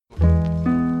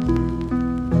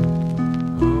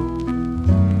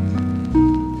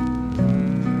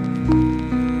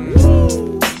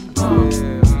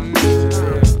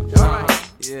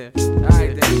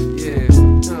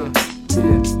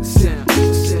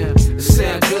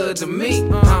to me.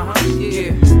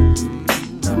 Yeah.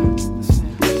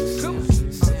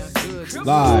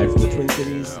 Live from the Twin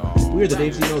Cities, we are the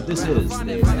Daves You Know. This is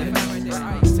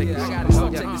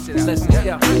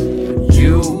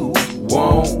You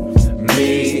want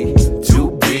me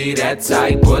to be that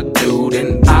type of dude,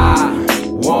 and I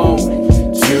want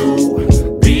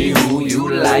to be who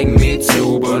you like me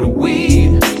to, but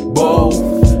we both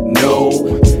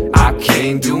know I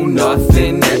can't do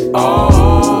nothing at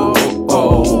all.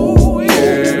 Oh,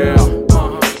 yeah.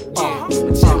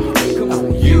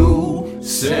 You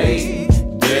say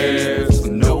there's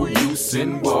no use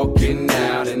in walking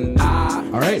out, and I.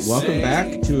 all right. Welcome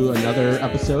back to another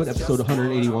episode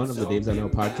 181 of the Daves I Know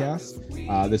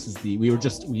podcast. This is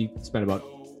we spent about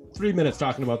 3 minutes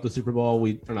talking about the Super Bowl.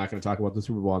 We are not going to talk about the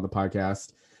Super Bowl on the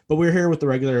podcast, but we're here with the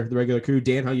regular crew.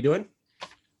 Dan, how you doing?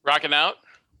 Rocking out.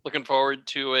 Looking forward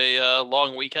to a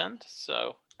long weekend.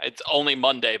 So it's only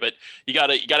Monday, but you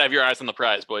gotta have your eyes on the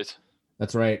prize, boys.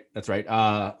 That's right.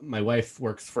 My wife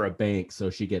works for a bank,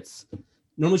 so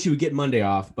normally she would get Monday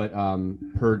off, but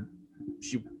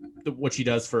what she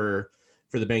does for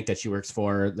the bank that she works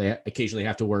for, they occasionally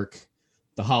have to work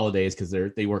the holidays because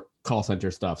they work call center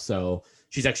stuff. So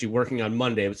she's actually working on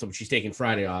Monday, so she's taking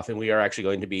Friday off, and we are actually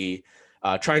going to be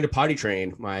trying to potty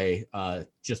train my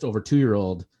just over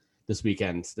 2-year-old this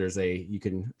weekend. You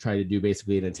can try to do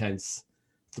basically an intense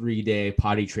 3-day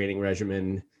potty training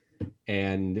regimen,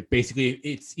 and basically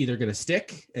it's either going to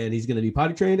stick and he's going to be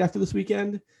potty trained after this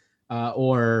weekend,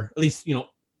 or at least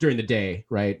during the day,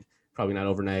 right? Probably not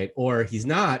overnight, or he's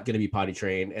not going to be potty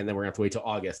trained, and then we're going to have to wait till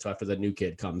August till after the new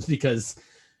kid comes, because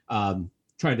trying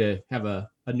to have a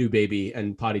new baby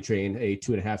and potty train a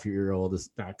 2.5-year-old is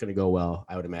not going to go well,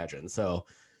 I would imagine. So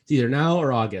it's either now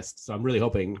or August. So I'm really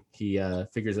hoping he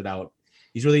figures it out.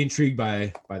 He's really intrigued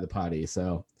by the potty.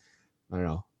 So I don't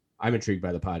know. I'm intrigued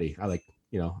by the potty. I like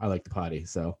the potty.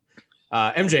 So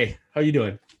MJ, how are you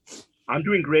doing? I'm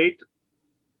doing great.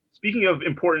 Speaking of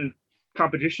important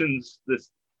competitions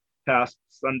this past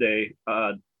Sunday,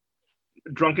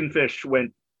 Drunken Fish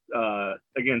went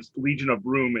against Legion of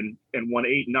Broom and won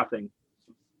 8-0.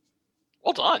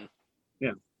 Well done.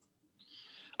 Yeah.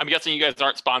 I'm guessing you guys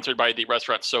aren't sponsored by the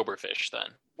restaurant Soberfish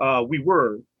then. We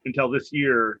were until this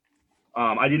year.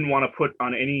 I didn't want to put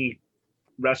on any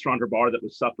restaurant or bar that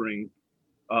was suffering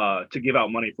to give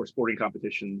out money for sporting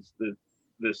competitions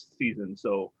this season.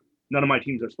 So none of my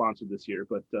teams are sponsored this year,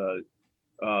 but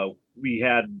we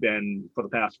had been for the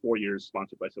past 4 years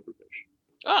sponsored by Soberfish.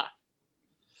 Ah.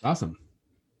 Awesome.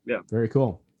 Yeah. Very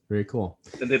cool.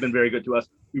 And they've been very good to us.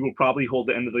 We will probably hold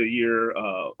the end of the year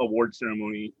award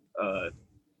ceremony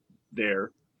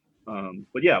there.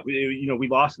 But yeah, we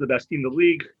lost to the best team in the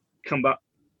league come back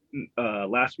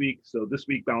last week. So this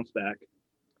week bounced back,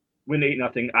 win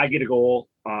 8-0. I get a goal,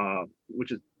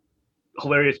 which is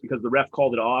hilarious because the ref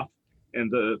called it off, and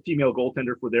the female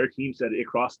goaltender for their team said it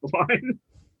crossed the line.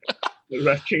 The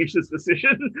ref changed his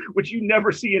decision, which you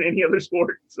never see in any other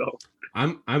sport. So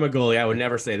I'm a goalie. I would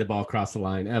never say the ball crossed the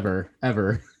line ever.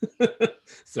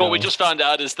 So What we just found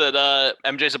out is that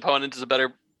MJ's opponent is a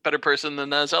better person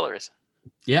than Zeller is.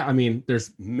 yeah, I mean,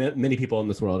 there's many people in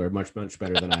this world are much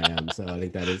better than I am. So I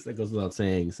think that goes without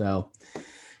saying. So,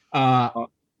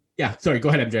 yeah. Sorry, go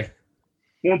ahead, MJ.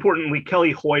 more importantly,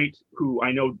 Kelly Hoyt, who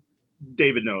I know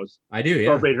David knows. I do, yeah.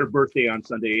 Celebrated her birthday on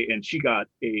Sunday, and she got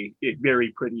a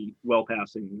very pretty well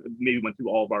passing. Maybe went through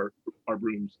all of our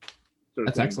brooms.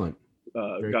 That's excellent.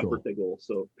 Got cool. Birthday goal.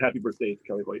 So happy birthday to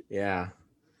Kelly Hoyt. Yeah,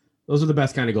 those are the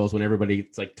best kind of goals when everybody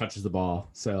touches the ball.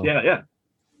 So yeah.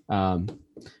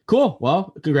 Cool.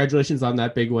 Well, congratulations on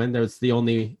that big win. There's the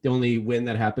only win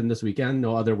that happened this weekend.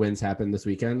 No other wins happened this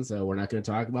weekend, so we're not going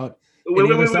to talk about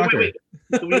soccer. Wait.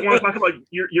 Do we want to talk about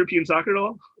European soccer at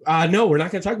all? No, we're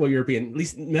not going to talk about European, at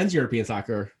least men's European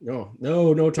soccer.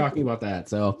 No talking about that.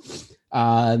 So,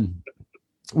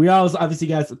 we always, obviously,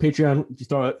 guys, Patreon, just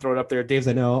throw it up there, Daves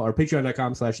I Know, or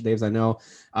patreon.com/Daves I Know.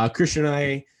 Christian and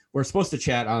I were supposed to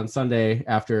chat on Sunday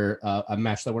after a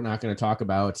match that we're not going to talk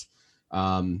about.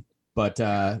 But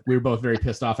we were both very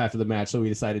pissed off after the match, so we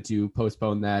decided to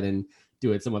postpone that and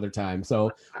do it some other time.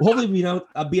 So hopefully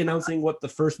I'll be announcing what the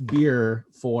first beer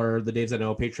for the Daves I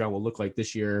Know Patreon will look like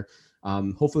this year,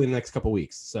 hopefully in the next couple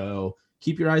weeks. So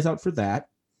keep your eyes out for that.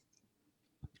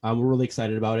 We're really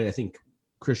excited about it. I think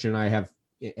Christian and I have,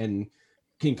 and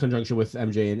in conjunction with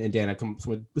MJ and Dan, have come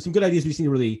with some good ideas. We just need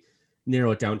to really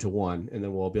narrow it down to one, and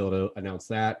then we'll be able to announce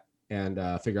that and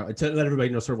figure out, to let everybody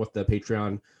know sort of what the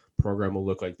Patreon program will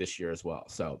look like this year as well.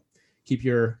 So keep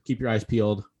your eyes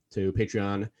peeled to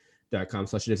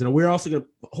patreon.com/Daves. And we're also going to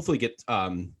hopefully get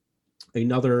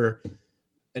another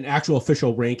an actual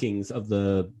official rankings of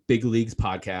the Big Leagues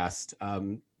podcast.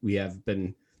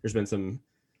 There's been some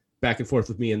back and forth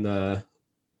with me and the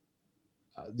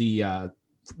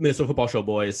Minnesota Football Show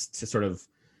boys to sort of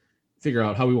figure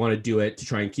out how we want to do it to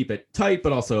try and keep it tight,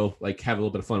 but also like have a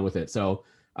little bit of fun with it. So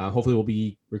hopefully we'll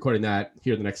be recording that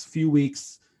here in the next few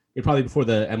weeks, probably before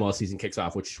the MLS season kicks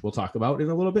off, which we'll talk about in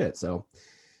a little bit. So,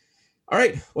 all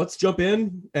right, let's jump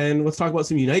in and let's talk about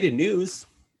some United news.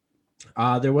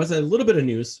 There was a little bit of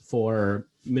news for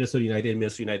Minnesota United and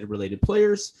Minnesota United related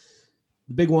players.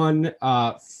 The big one,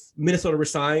 Minnesota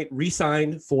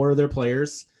re-signed 4 of their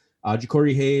players.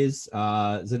 Ja'Cory Hayes,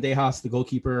 Zendejas, the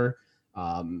goalkeeper,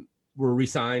 were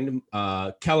re-signed.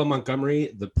 Callum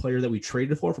Montgomery, the player that we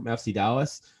traded for from FC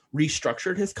Dallas,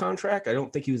 restructured his contract. I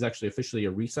don't think he was actually officially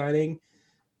a re-signing,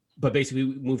 but basically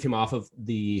we moved him off of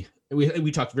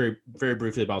we talked very, very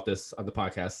briefly about this on the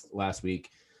podcast last week.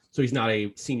 So he's not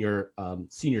a senior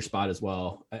spot as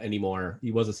well anymore.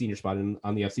 He was a senior spot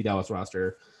on the FC Dallas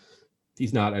roster.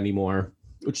 He's not anymore,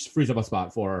 which frees up a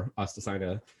spot for us to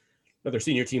sign another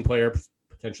senior team player,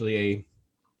 potentially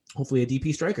hopefully a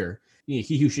DP striker.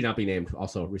 He who should not be named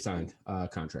also resigned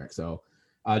contract. So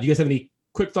do you guys have any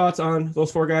quick thoughts on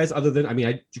those 4 guys other than,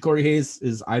 Ja'Cory Hayes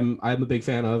is I'm a big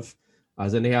fan of.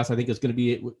 Zendejas, I think is going to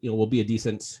be, will be a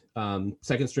decent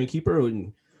second string keeper,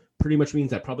 and pretty much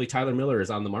means that probably Tyler Miller is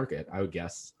on the market, I would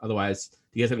guess. Otherwise, do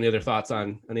you guys have any other thoughts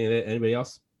on anybody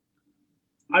else?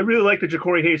 I really like the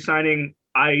Ja'Cory Hayes signing.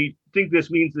 I think this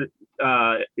means that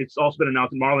it's also been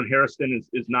announced that Marlon Harrison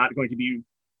is not going to be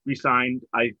re-signed.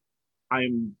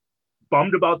 I'm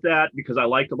bummed about that because I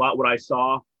liked a lot what I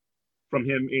saw from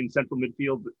him in central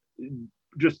midfield.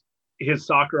 Just his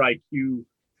soccer IQ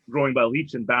growing by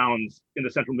leaps and bounds in the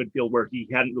central midfield where he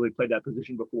hadn't really played that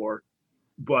position before.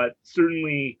 But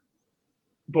certainly,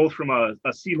 both from a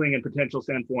ceiling and potential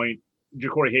standpoint,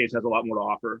 Ja'Cory Hayes has a lot more to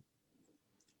offer.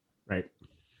 Right.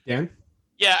 Dan?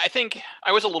 Yeah, I think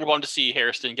I was a little bummed to see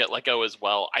Hairston get let go as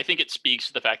well. I think it speaks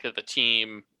to the fact that the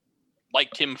team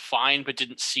liked him fine, but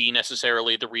didn't see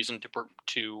necessarily the reason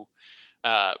to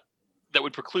that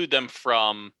would preclude them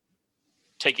from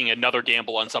taking another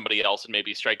gamble on somebody else and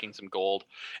maybe striking some gold.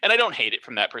 And I don't hate it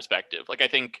from that perspective. Like I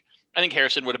think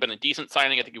Harrison would have been a decent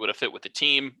signing. I think he would have fit with the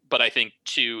team, but I think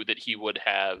too that he would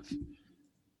have.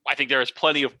 I think there is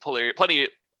plenty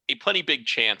big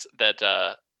chance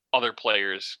that other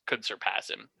players could surpass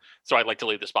him. So I'd like to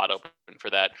leave the spot open for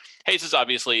that. Hayes is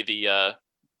obviously the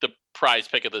prize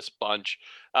pick of this bunch,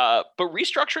 but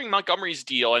restructuring Montgomery's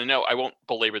deal, and I know I won't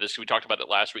belabor this because we talked about it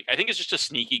last week. I think it's just a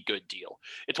sneaky good deal.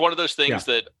 It's one of those things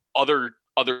that other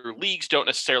leagues don't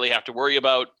necessarily have to worry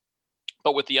about.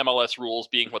 But with the MLS rules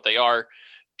being what they are,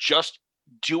 just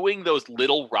doing those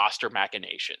little roster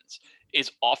machinations is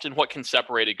often what can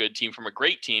separate a good team from a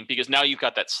great team, because now you've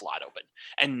got that slot open.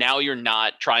 And now you're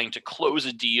not trying to close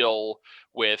a deal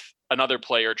with another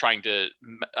player, trying to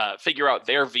figure out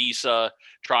their visa,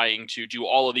 trying to do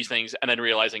all of these things, and then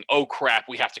realizing, oh, crap,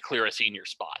 we have to clear a senior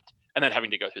spot. And then having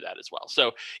to go through that as well.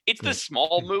 So it's this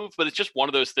small move, but it's just one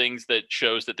of those things that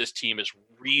shows that this team is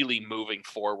really moving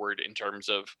forward in terms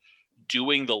of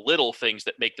doing the little things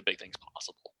that make the big things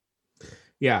possible.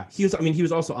 Yeah, he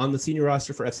was also on the senior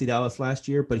roster for FC Dallas last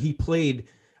year, but he played,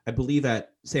 I believe,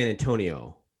 at San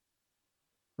Antonio,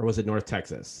 or was it North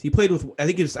Texas? He played with, I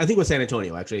think it was San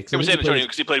Antonio actually. It was San Antonio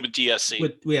because he played with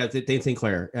DSC. Dane St.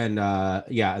 Clair, and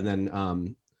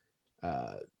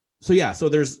so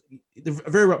there's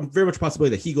very, very much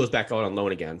possibility that he goes back out on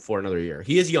loan again for another year.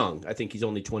 He is young. I think he's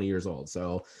only 20 years old,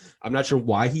 so I'm not sure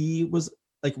why he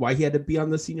had to be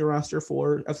on the senior roster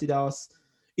for FC Dallas.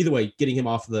 Either way, getting him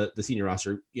off the senior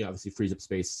roster, obviously frees up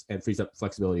space and frees up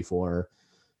flexibility for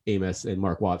Amos and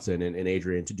Mark Watson and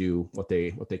Adrian to do what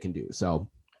they can do. So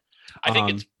I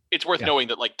think it's worth knowing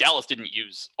that Dallas didn't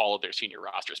use all of their senior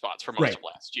roster spots for most of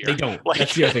last year. They don't.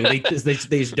 That's the other thing.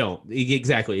 They just don't.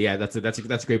 Exactly. Yeah, that's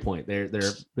a great point. They're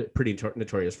pretty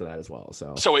notorious for that as well.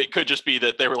 So it could just be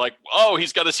that they were like, oh,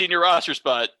 he's got a senior roster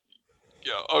spot.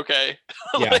 Yeah. Okay.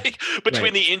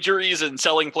 Between the injuries and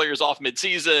selling players off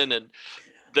midseason and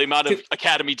the amount of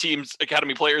academy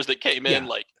players that came in,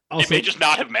 also, it may just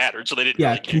not have mattered. So they didn't. Yeah.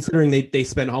 Really considering they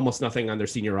spend almost nothing on their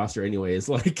senior roster anyways,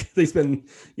 they spend,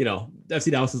 FC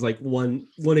Dallas is one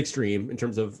extreme in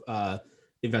terms of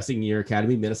investing in your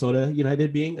academy, Minnesota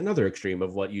United being another extreme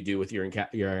of what you do with your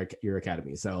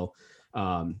academy. So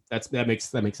that makes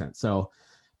sense. So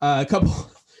we're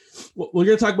going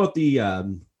to talk about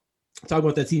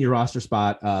that senior roster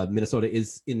spot. Minnesota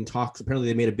is in talks. Apparently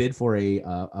they made a bid for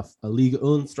a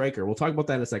league-owned striker. We'll talk about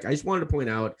that in a sec. I just wanted to point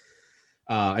out,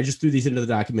 I just threw these into the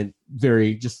document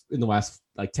just in the last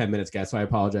 10 minutes, guys, so I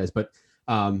apologize. But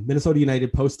Minnesota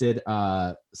United posted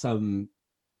some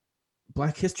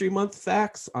Black History Month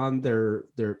facts on their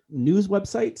news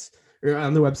websites, or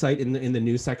on their website in the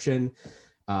news section.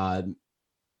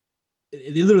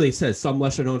 It literally says some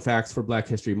lesser known facts for Black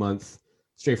History Month,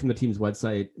 straight from the team's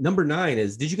website. Number 9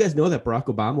 is, did you guys know that Barack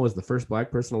Obama was the first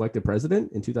Black person elected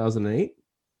president in 2008?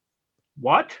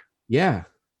 What? Yeah,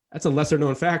 that's a lesser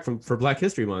known fact for Black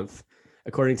History Month,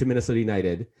 according to Minnesota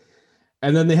United.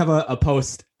 And then they have a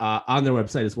post on their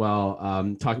website as well,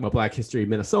 talking about Black History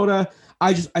Minnesota.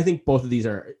 I think both of these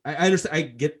are. I understand. I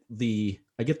get the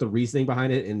reasoning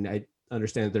behind it, and I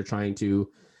understand that they're trying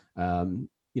to,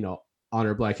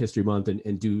 honor Black History Month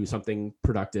and do something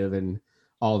productive and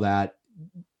all that.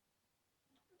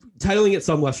 Titling it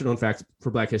some lesser known facts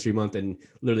for Black History Month and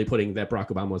literally putting that Barack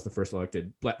Obama was the first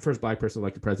Black person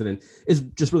elected president is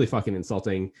just really fucking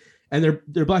insulting. And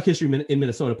their Black History in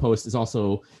Minnesota post is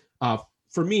also,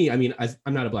 for me, I mean,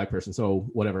 I'm not a Black person, so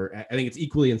whatever. I think it's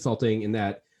equally insulting in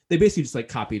that they basically just like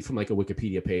copied from like a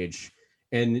Wikipedia page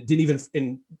and didn't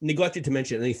even neglected to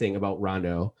mention anything about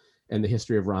Rondo and the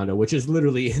history of Rondo, which is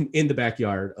literally in the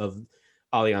backyard of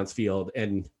Allianz Field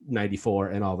and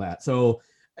 94 and all that. So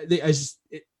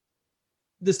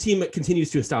this team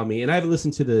continues to astound me. And I haven't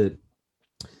listened to the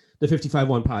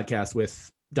 55-1 podcast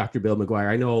with Dr. Bill McGuire.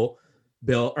 I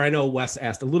know Wes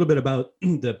asked a little bit about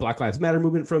the Black Lives Matter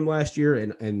movement from last year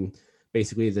and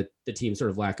basically the team's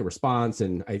sort of lack of response.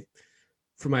 And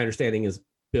from my understanding is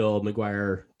Dr.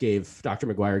 McGuire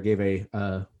gave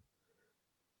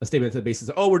a statement to the basis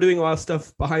of, we're doing a lot of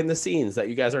stuff behind the scenes that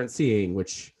you guys aren't seeing,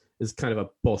 which is kind of a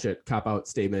bullshit cop-out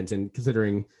statement. And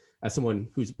considering as someone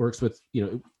who works with,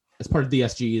 as part of the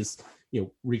SGs,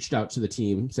 reached out to the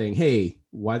team saying, hey,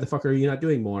 why the fuck are you not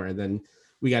doing more? And then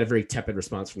we got a very tepid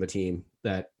response from the team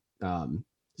that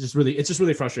it's just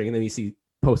really frustrating. And then you see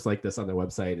posts like this on their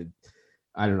website. And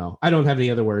I don't know. I don't have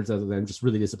any other words other than just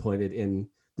really disappointed in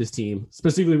this team,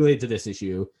 specifically related to this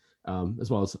issue, as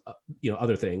well as,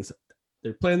 other things.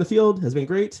 Their play on the field has been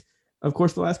great, of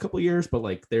course, the last couple of years, but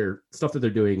like their stuff that they're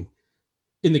doing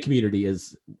in the community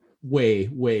is way,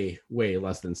 way, way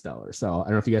less than stellar. So I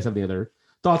don't know if you guys have any other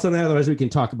thoughts on that. Otherwise, we can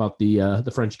talk about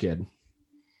the French kid.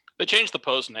 They changed the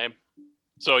post name,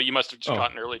 so you must have just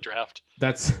gotten an early draft.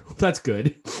 That's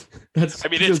good.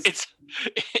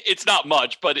 It's not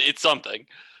much, but it's something.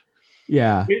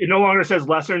 Yeah. It no longer says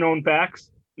lesser known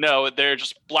facts. No, they're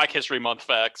just Black History Month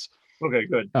facts. Okay,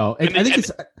 good. Oh, I think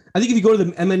if you go to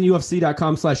the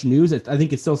mnufc.com/news, I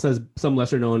think it still says some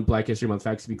lesser known Black History Month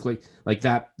facts. If you click like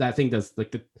that thing does,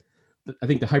 like I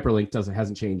think the hyperlink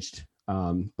hasn't changed.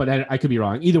 But I could be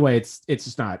wrong. Either way, it's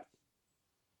just not.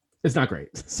 It's not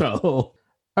great. So,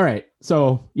 all right.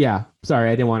 So yeah,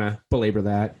 sorry, I didn't want to belabor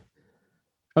that.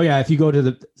 Oh yeah, if you go to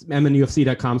the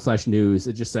mnufc.com/news,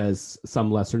 it just says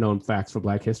some lesser known facts for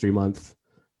Black History Month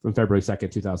from February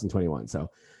 2nd, 2021. So,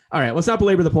 all right, let's not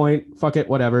belabor the point. Fuck it,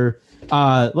 whatever.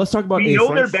 Let's talk about.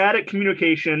 They're bad at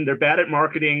communication. They're bad at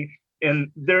marketing,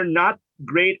 and they're not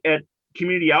great at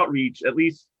community outreach. At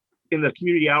least in the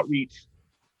community outreach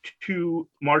to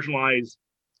marginalized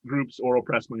groups or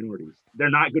oppressed minorities, they're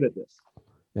not good at this.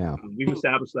 Yeah, we've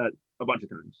established that a bunch of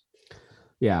times.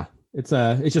 Yeah, it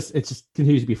just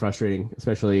continues to be frustrating,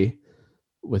 especially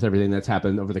with everything that's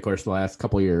happened over the course of the last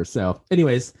couple of years. So,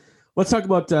 anyways, let's talk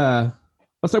about other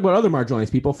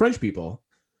marginalized people, French people.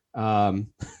 So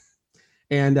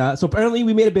apparently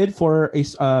we made a bid for a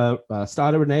Stade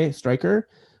Rennais striker,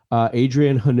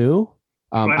 Adrien Hunou.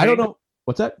 I don't know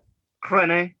what's that.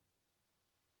 Rennais.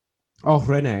 Oh,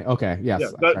 Rennais. Okay. Yes.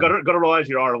 Yeah, gotta realize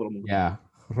your R a little more. Yeah.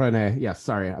 Rennais. Yes.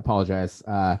 Sorry. I apologize.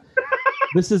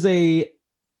 This is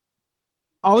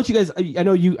I'll let you guys, I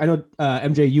know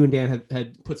MJ, you and Dan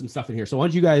had put some stuff in here. So why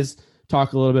don't you guys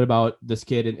talk a little bit about this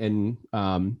kid and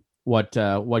what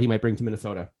he might bring to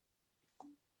Minnesota?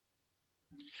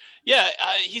 Yeah,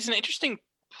 he's an interesting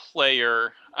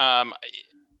player. Sorry,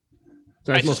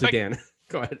 it's mostly Dan.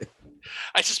 Go ahead.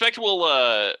 I suspect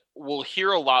we'll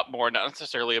hear a lot more, not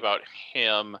necessarily about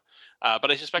him, but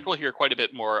I suspect we'll hear quite a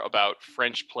bit more about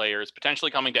French players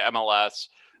potentially coming to MLS,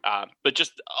 but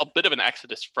just a bit of an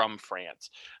exodus from France.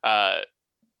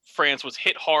 France was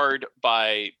hit hard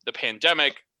by the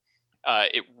pandemic.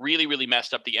 It really, really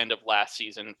messed up the end of last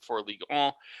season for Ligue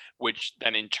 1, which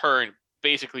then in turn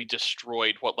basically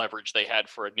destroyed what leverage they had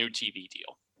for a new TV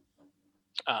deal.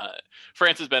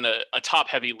 France has been a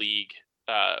top-heavy league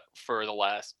for the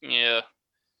last, I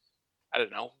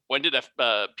don't know. When did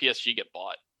PSG get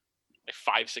bought?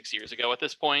 Like 5-6 years ago at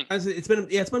this point? It's been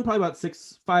probably about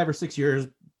 5 or 6 years.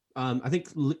 I think,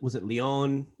 was it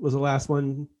Lyon was the last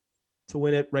one to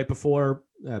win it right before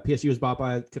PSG was bought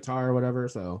by Qatar or whatever.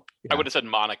 So I would have said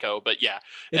Monaco, but yeah,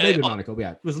 it may be Monaco. But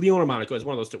yeah, it was Lyon or Monaco. It's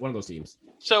one of those teams.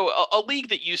 So a league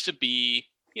that used to be,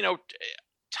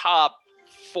 top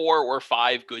 4 or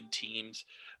 5 good teams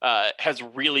has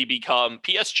really become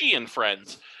PSG and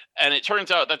friends, and it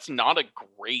turns out that's not a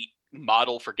great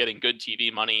model for getting good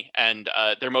TV money. And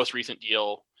their most recent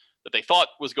deal that they thought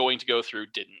was going to go through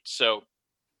didn't. So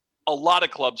a lot of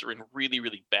clubs are in really,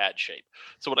 really bad shape.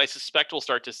 So what I suspect we'll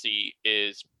start to see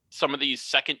is some of these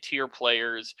second tier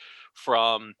players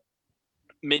from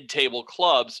mid-table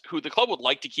clubs who the club would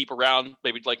like to keep around,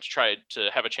 maybe like to try to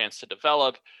have a chance to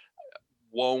develop,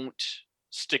 won't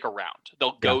stick around.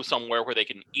 They'll go somewhere where they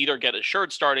can either get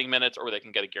assured starting minutes or they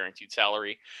can get a guaranteed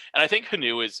salary. And I think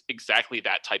Hanu is exactly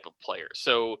that type of player.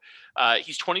 So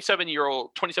he's 27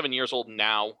 years old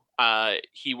now.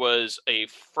 He was a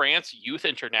France youth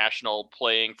international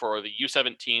playing for the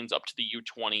U17s up to the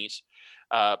U20s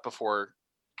before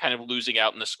kind of losing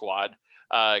out in the squad.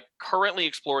 Currently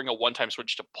exploring a one-time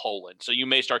switch to Poland. So you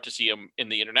may start to see him in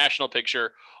the international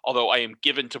picture, although I am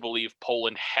given to believe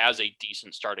Poland has a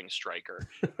decent starting striker.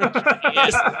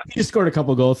 He scored a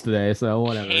couple goals today, so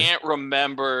whatever. Can't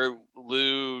remember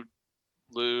Lieutenant.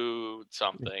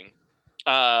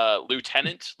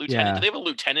 Lieutenant? Yeah. Do they have a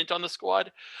lieutenant on the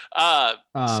squad?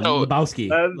 Lebowski.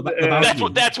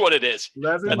 That's what it is.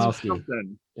 Lebowski.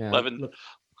 Something. Yeah. Levin.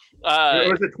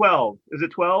 Or is it 12? Is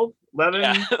it 12? 11?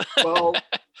 Yeah. 12?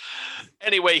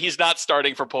 Anyway, he's not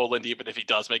starting for Poland, even if he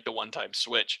does make the one-time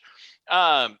switch.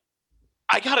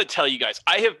 I got to tell you guys,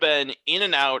 I have been in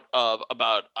and out of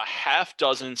about a half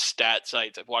dozen stat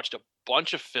sites. I've watched a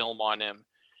bunch of film on him,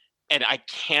 and I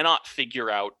cannot figure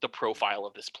out the profile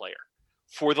of this player.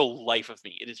 For the life of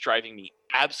me, it is driving me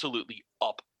absolutely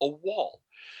up a wall.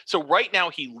 So right now,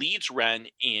 he leads Rennes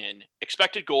in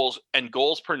expected goals and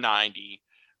goals per 90.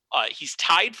 He's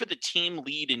tied for the team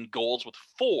lead in goals with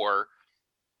 4.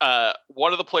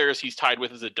 One of the players he's tied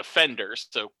with is a defender,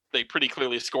 so they pretty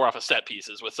clearly score off of set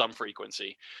pieces with some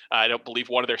frequency. I don't believe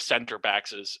one of their center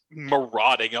backs is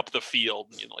marauding up the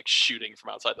field, like shooting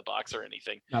from outside the box or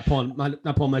anything. Not pulling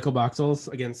Michael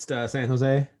Boxels against San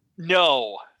Jose?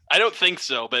 No, I don't think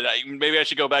so, but maybe I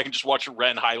should go back and just watch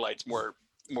Rennes highlights more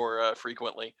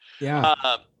frequently. Yeah.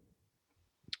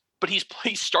 But he's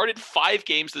started 5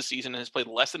 games this season and has played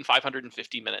less than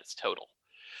 550 minutes total.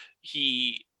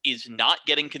 He is not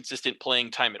getting consistent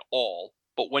playing time at all,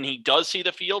 but when he does see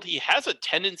the field, he has a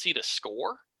tendency to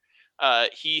score.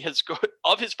 He has scored,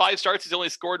 of his 5 starts, he's only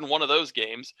scored in one of those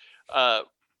games,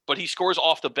 but he scores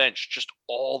off the bench just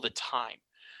all the time.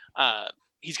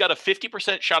 He's got a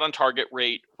 50% shot on target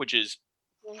rate, which is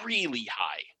really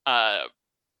high.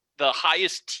 The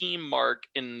highest team mark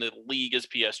in the league is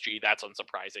PSG. That's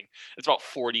unsurprising. It's about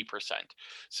 40%.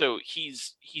 So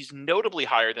he's notably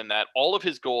higher than that. All of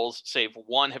his goals, save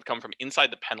 1, have come from inside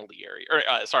the penalty area, or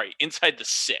inside the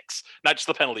 6. Not just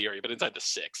the penalty area, but inside the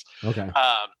 6. Okay.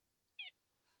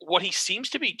 What he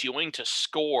seems to be doing to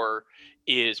score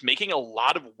is making a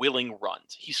lot of willing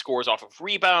runs. He scores off of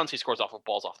rebounds. He scores off of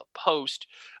balls off the post.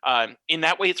 In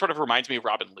that way, it sort of reminds me of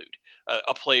Robin Lod,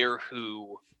 a player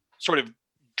who sort of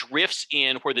drifts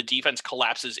in where the defense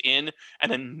collapses in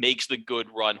and then makes the good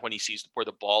run when he sees where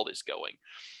the ball is going.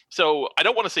 So I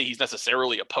don't want to say he's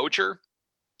necessarily a poacher,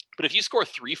 but if you score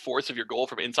 3/4 of your goal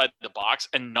from inside the box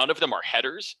and none of them are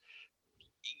headers,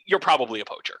 you're probably a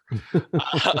poacher.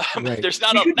 Right. There's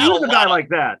not you could use a guy like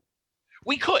that.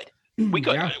 We could.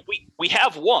 Yeah. We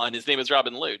have one. His name is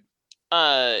Robin Lod.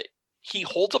 He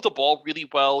holds up the ball really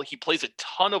well. He plays a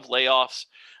ton of layoffs.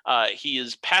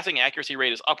 His passing accuracy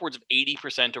rate is upwards of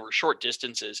 80% over short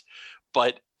distances.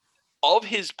 But of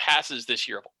his passes this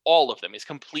year, of all of them, he's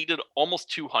completed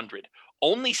almost 200.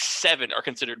 Only 7 are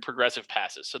considered progressive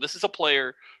passes. So this is a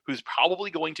player who's probably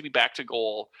going to be back to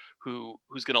goal,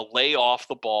 who's going to lay off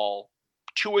the ball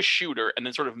to a shooter and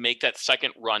then sort of make that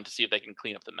second run to see if they can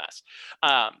clean up the mess.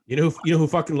 You know who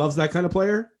fucking loves that kind of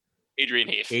player? Adrian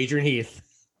Heath.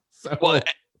 So. Well,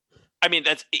 I mean,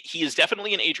 he is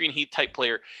definitely an Adrian Heath type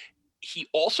player. He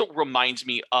also reminds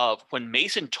me of when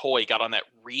Mason Toye got on that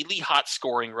really hot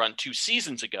scoring run 2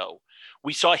 seasons ago.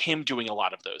 We saw him doing a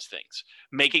lot of those things,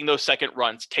 making those second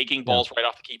runs, taking balls right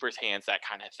off the keeper's hands, that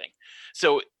kind of thing.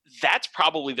 So that's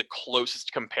probably the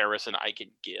closest comparison I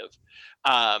can give.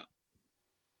 I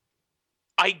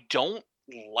don't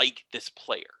like this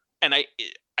player. And I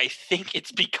think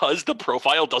it's because the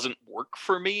profile doesn't work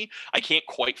for me. I can't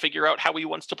quite figure out how he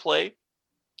wants to play.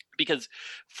 Because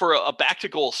for a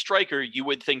back-to-goal striker, you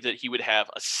would think that he would have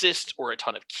assists or a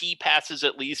ton of key passes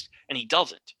at least, and he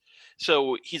doesn't.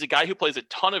 So he's a guy who plays a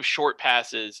ton of short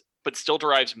passes but still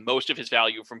derives most of his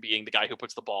value from being the guy who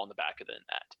puts the ball in the back of the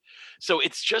net. So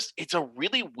it's a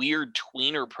really weird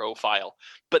tweener profile.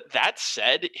 But that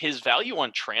said, his value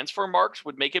on transfer marks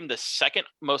would make him the second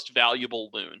most valuable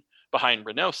loon behind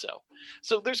Reynoso.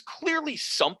 So there's clearly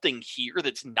something here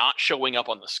that's not showing up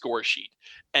on the score sheet.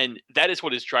 And that is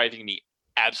what is driving me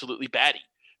absolutely batty,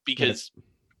 because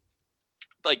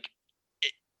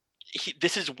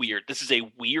this is weird. This is a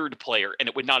weird player, and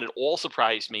it would not at all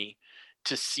surprise me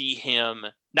to see him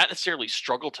not necessarily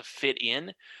struggle to fit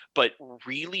in, but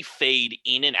really fade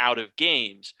in and out of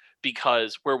games,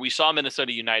 because where we saw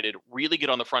Minnesota United really get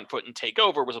on the front foot and take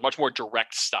over was a much more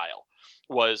direct style,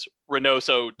 was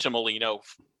Reynoso to Molino,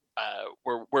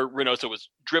 where Reynoso was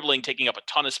dribbling, taking up a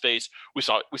ton of space. We've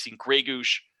seen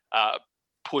Gregush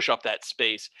push up that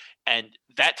space, and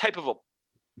that type of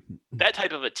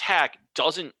attack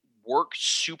doesn't work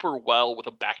super well with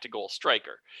a back to goal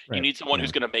striker. Right. You need someone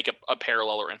who's going to make a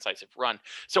parallel or incisive run.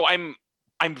 So I'm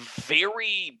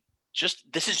very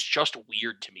this is just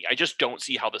weird to me. I just don't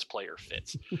see how this player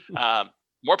fits.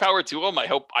 More power to him. I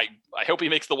hope he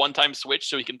makes the one-time switch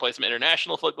so he can play some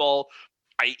international football.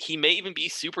 He may even be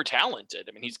super talented.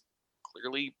 I mean, he's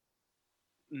clearly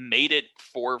made it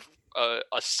for a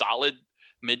solid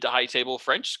mid to high table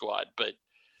French squad, but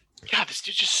God, this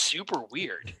dude's just super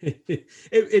weird.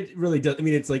 It really does. I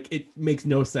mean, it's like, it makes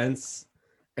no sense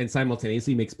and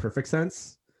simultaneously makes perfect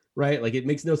sense, right? Like, it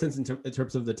makes no sense in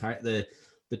terms of the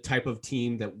type of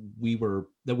team that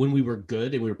when we were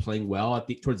good and we were playing well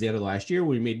towards the end of last year,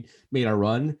 when we made our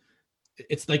run.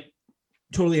 It's like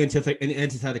totally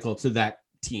antithetical to that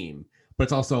team. But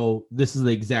it's also, this is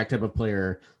the exact type of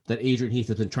player that Adrian Heath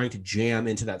has been trying to jam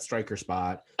into that striker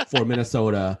spot for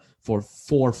Minnesota for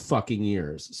 4 fucking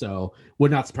years. So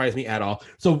would not surprise me at all.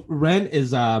 So Rennes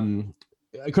is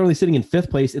currently sitting in 5th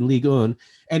place in Ligue 1.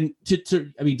 And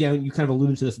I mean, Dan, you kind of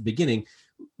alluded to this at the beginning.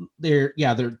 The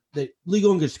Ligue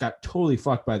 1 just got totally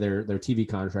fucked by their TV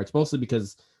contracts, mostly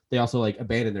because they also like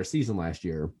abandoned their season last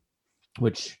year,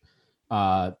 which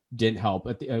didn't help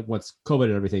once COVID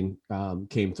and everything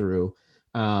came through,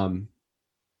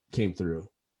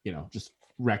 just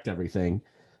wrecked everything.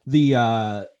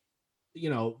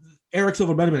 Eric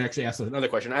Silver-Benjamin actually asked us another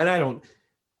question, and I don't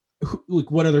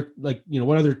what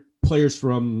other players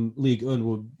from Ligue 1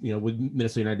 would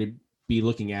Minnesota United be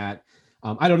looking at?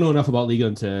 I don't know enough about Ligue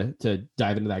 1 to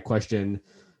dive into that question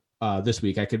this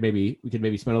week. We could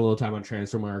maybe spend a little time on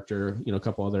Transfermarkt or a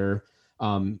couple other.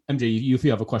 MJ, if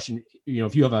you have a question,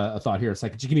 if you have a thought here, it's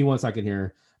like, just give me 1 second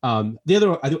here. The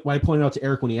other, I pointed out to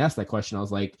Eric when he asked that question, I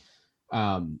was like,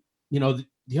 the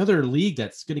other league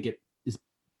that's going to is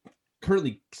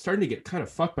currently starting to get kind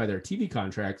of fucked by their TV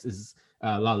contracts is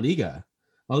La Liga.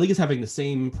 La Liga is having the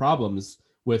same problems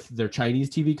with their Chinese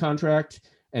TV contract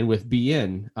and with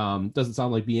BN. Doesn't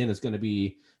sound like BN is going to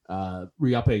be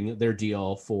re-upping their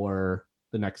deal for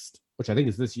the next, which I think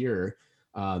is this year.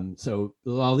 So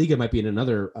La Liga might be in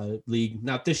another league,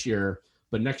 not this year,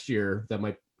 but next year, that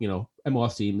might,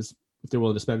 MLS teams, if they're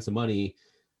willing to spend some money,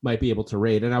 might be able to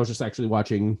raid. And I was just actually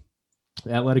watching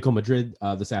Atletico Madrid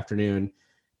this afternoon,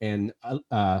 and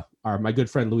my good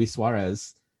friend Luis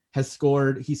Suarez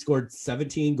scored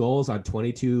 17 goals on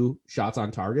 22 shots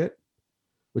on target,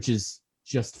 which is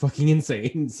just fucking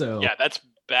insane. So yeah, that's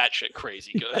batshit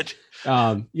crazy good.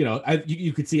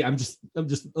 You could see, I'm just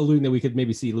alluding that we could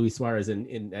maybe see Luis Suarez at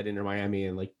Inter Miami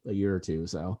in like a year or two.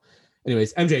 So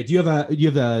anyways, MJ, do you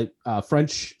have the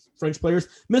French players?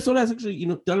 Minnesota has actually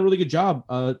done a really good job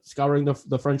scouring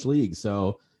the French league,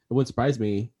 so it wouldn't surprise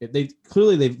me. They've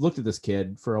looked at this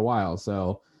kid for a while.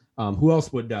 So who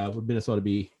else would Minnesota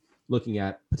be looking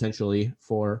at potentially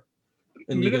for?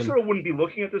 Minnesota wouldn't be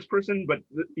looking at this person, but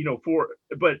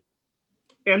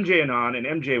MJ and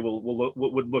MJ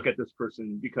would look at this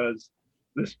person because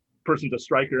this person's a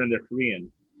striker and they're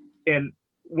Korean. And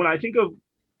when I think of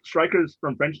strikers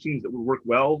from French teams that would work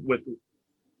well with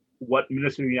what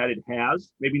Minnesota United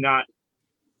has, maybe not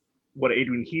what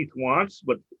Adrian Heath wants,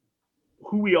 but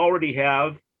who we already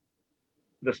have,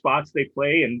 the spots they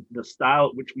play and the style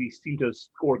at which we seem to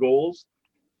score goals,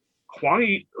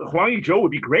 Hwang Ui-jo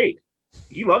would be great.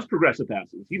 He loves progressive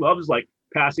passes. He loves like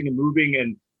passing and moving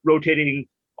and rotating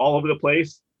all over the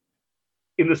place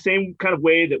in the same kind of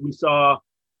way that we saw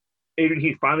Adrian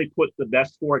Heath finally put the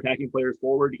best 4 attacking players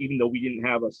forward, even though we didn't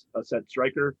have a set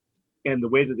striker, and the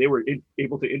way that they were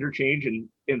able to interchange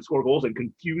and score goals and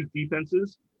confuse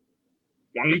defenses.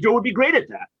 Hwang Ui-jo would be great at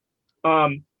that.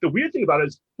 The weird thing about it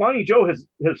is Hwang Ui-jo has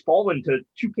fallen to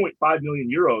 2.5 million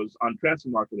euros on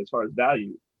Transfermarkt as far as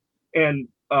value. And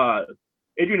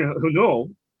Adrian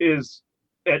Huneau is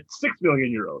at 6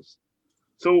 million euros.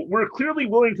 So we're clearly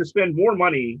willing to spend more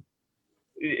money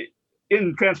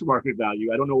in transfer market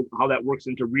value. I don't know how that works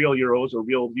into real euros or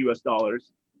real US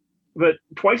dollars, but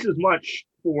twice as much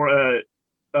for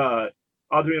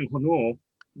Adrien Hunou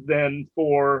than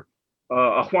for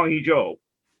a Huang Yizhou.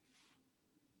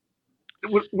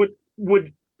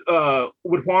 Would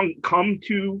Huang come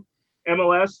to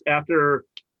MLS after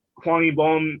Huang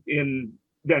Yibom in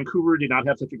Vancouver did not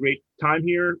have such a great time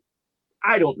here?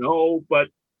 I don't know, but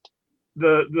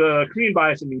the Korean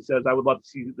bias in me says I would love to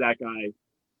see that guy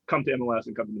come to MLS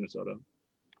and come to Minnesota.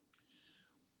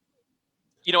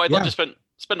 I'd love to spend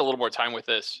a little more time with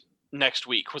this next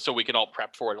week so we can all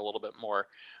prep for it a little bit more.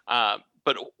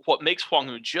 But what makes Hwang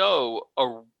Ui-jo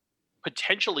a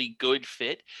potentially good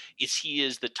fit is he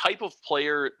is the type of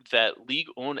player that Ligue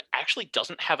 1 actually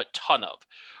doesn't have a ton of,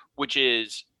 which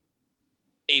is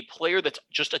a player that's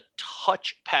just a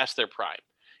touch past their prime.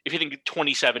 If you think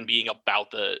 27 being about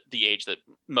the age that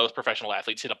most professional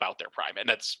athletes hit about their prime, and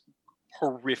that's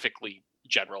horrifically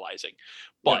generalizing,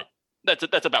 but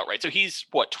that's about right. So he's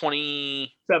what,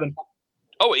 27?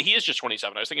 Oh, he is just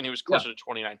 27. I was thinking he was closer to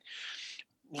 29.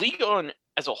 Ligue 1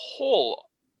 as a whole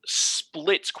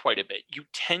splits quite a bit. You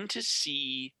tend to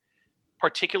see,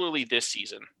 particularly this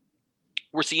season,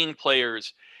 we're seeing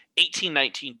players 18,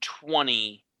 19,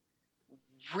 20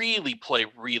 really play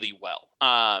really well.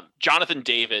 Jonathan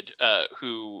David,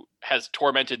 who has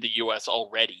tormented the U.S.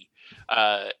 already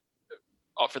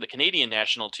for the Canadian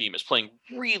national team, is playing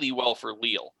really well for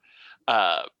Lille.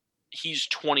 He's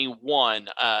 21.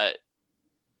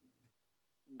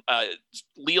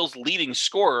 Lille's leading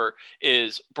scorer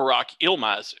is Barak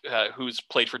Ilmaz, who's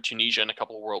played for Tunisia in a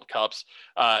couple of World Cups.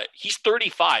 He's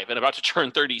 35 and about to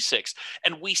turn 36.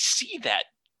 And we see that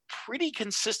pretty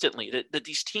consistently, that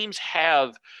these teams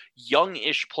have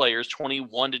young-ish players,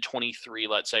 21 to 23,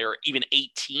 let's say, or even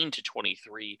 18 to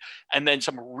 23, and then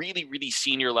some really, really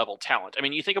senior level talent. I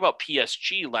mean, you think about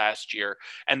PSG last year,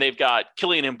 and they've got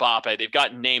Kylian Mbappe, they've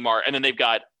got Neymar, and then they've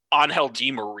got Angel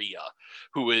Di Maria,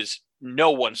 who is no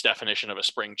one's definition of a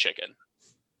spring chicken.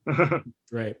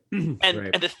 Right.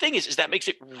 And the thing is that makes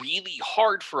it really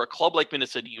hard for a club like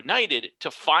Minnesota United to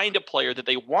find a player that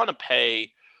they want to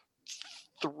pay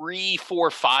 $3, $4,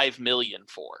 $5 million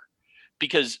for,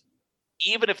 because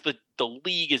even if the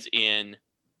league is in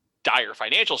dire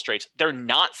financial straits, they're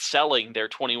not selling their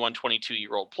 21,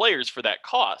 22-year-old players for that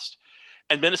cost.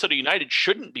 And Minnesota United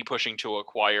shouldn't be pushing to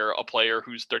acquire a player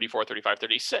who's 34, 35,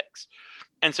 36.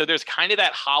 And so there's kind of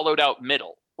that hollowed out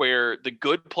middle where the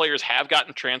good players have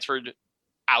gotten transferred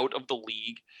out of the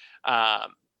league.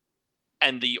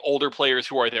 And the older players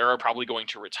who are there are probably going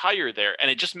to retire there.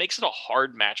 And it just makes it a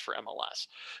hard match for MLS.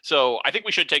 So I think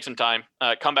we should take some time,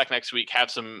 come back next week, have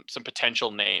some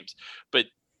potential names. But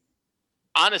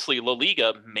honestly, La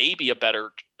Liga may be a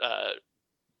better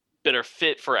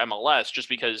fit for MLS just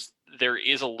because there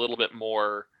is a little bit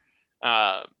more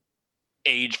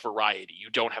age variety.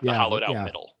 You don't have the hollowed out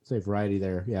middle. Say variety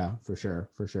there. Yeah, for sure.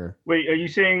 Wait, are you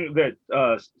saying that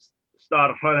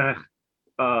Stade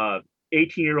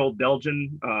 18-year-old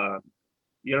Belgian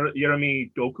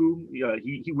Jeremy Doku,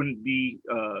 he wouldn't be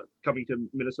coming to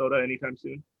Minnesota anytime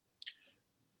soon?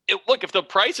 Look, if the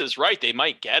price is right, they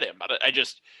might get him. But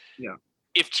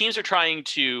if teams are trying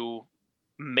to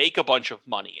make a bunch of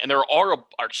money, and there are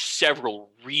several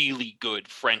really good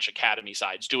French academy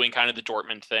sides doing kind of the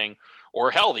Dortmund thing, or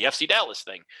hell, the FC Dallas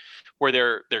thing, where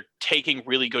they're taking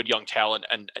really good young talent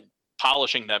and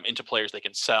polishing them into players they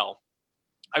can sell.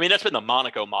 I mean, that's been the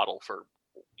Monaco model for,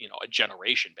 a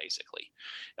generation, basically.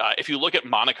 If you look at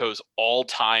Monaco's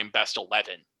all-time best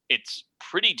 11, it's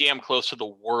pretty damn close to the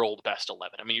world best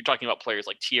 11. I mean, you're talking about players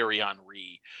like Thierry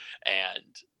Henry and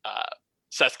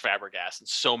Cesc Fabregas and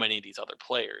so many of these other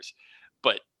players.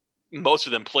 But most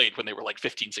of them played when they were like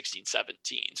 15, 16,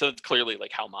 17. So it's clearly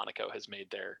like how Monaco has made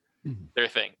their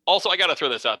thing. Also, I got to throw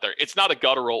this out there. It's not a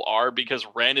guttural R because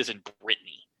Rennes is in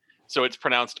Brittany. So it's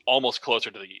pronounced almost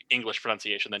closer to the English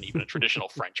pronunciation than even a traditional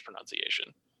French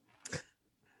pronunciation.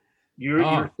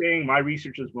 You're saying my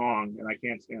research is wrong, and I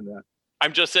can't stand that.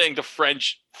 I'm just saying the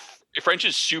French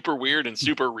is super weird and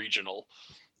super regional.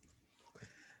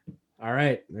 All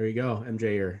right, there you go,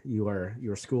 MJ. You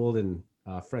are schooled in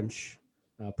French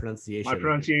pronunciation. My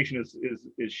pronunciation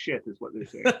is shit, is what they're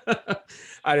saying.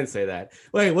 I didn't say that.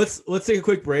 Wait, let's take a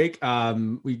quick break.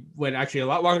 We went actually a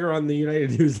lot longer on the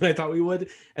United News than I thought we would,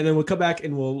 and then we'll come back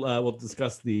and we'll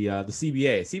discuss the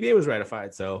CBA. CBA was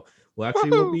ratified, so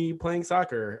we'll be playing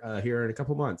soccer here in a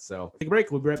couple months. So take a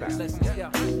break. We'll be right back.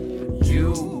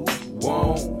 You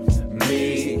want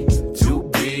me to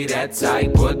be that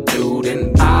type of dude,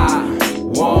 and I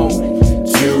want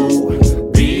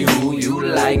to be who you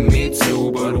like me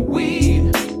to, but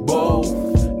we both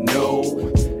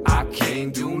know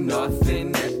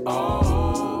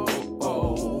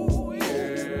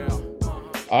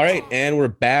And we're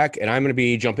back, and I'm going to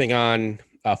be jumping on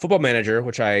Football Manager,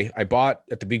 which I bought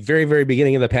at the very, very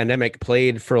beginning of the pandemic,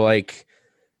 played for like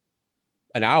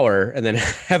an hour, and then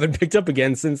haven't picked up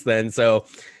again since then. So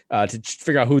to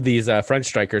figure out who these French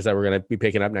strikers that we're going to be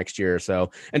picking up next year.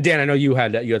 So, and Dan, I know you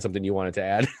had something you wanted to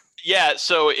add. Yeah,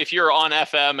 so if you're on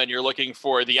FM and you're looking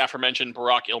for the aforementioned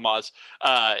Burak Yilmaz,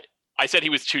 I said he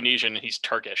was Tunisian and he's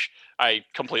Turkish. I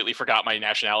completely forgot my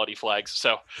nationality flags,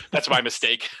 so that's my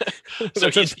mistake.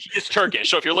 So he is Turkish.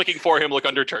 So if you're looking for him, look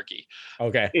under Turkey.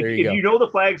 Okay, there you if go. you know the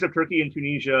flags of Turkey and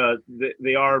Tunisia,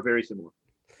 they are very similar.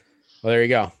 Well, there you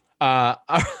go. All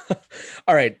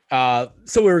right. So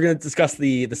we were going to discuss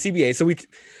the CBA. So we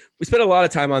spent a lot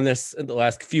of time on this in the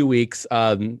last few weeks.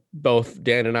 Both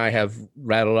Dan and I have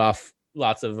rattled off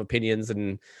lots of opinions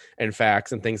and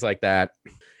facts and things like that.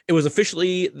 It was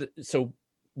officially, so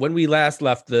when we last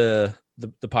left the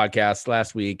podcast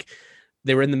last week,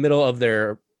 they were in the middle of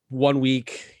their 1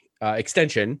 week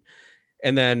extension.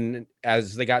 And then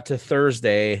as they got to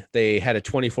Thursday, they had a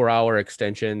 24-hour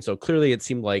extension. So clearly it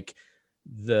seemed like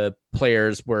the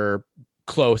players were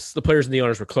close. The players and the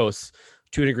owners were close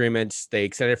to an agreement. They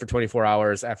extended it for 24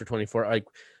 hours. After 24, like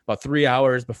about 3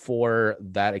 hours before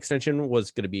that extension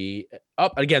was going to be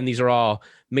up. Again, these are all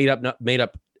made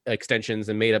up extensions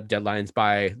and made up deadlines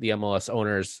by the MLS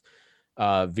owners,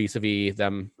 vis-a-vis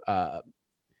them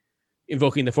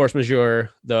invoking the force majeure.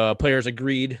 The players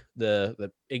agreed.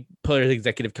 The players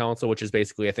executive council, which is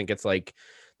basically, I think it's like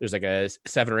there's like a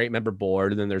 7 or 8 member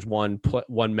board, and then there's one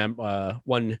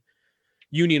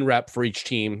union rep for each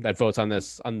team that votes on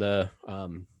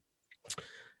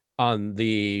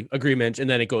the agreement, and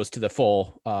then it goes to the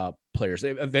full players.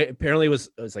 Apparently, it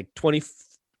was like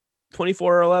 24-11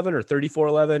 or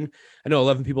 34-11. I know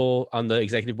 11 people on the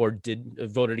executive board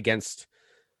voted against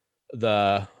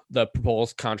the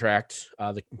proposed contract,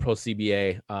 the proposed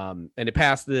CBA, and it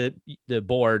passed the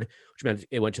board, which meant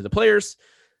it went to the players.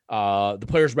 The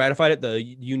players ratified it. The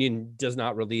union does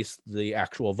not release the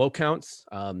actual vote counts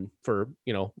for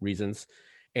reasons,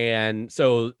 and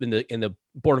so in the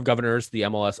board of governors, the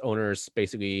MLS owners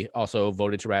basically also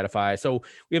voted to ratify. So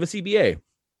we have a CBA.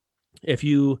 If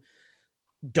you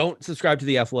don't subscribe to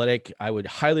The Athletic, I would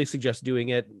highly suggest doing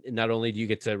it. Not only do you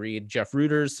get to read Jeff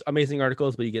Reuter's amazing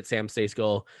articles, but you get Sam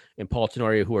Stejskal and Paul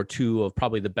Tenorio, who are two of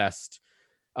probably the best,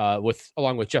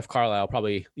 along with Jeff Carlisle,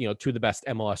 probably two of the best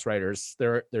MLS writers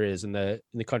there is in the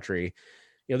country.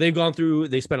 They've gone through.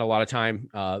 They spent a lot of time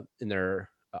in their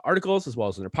articles as well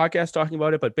as in their podcast talking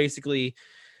about it. But basically,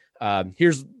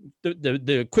 here's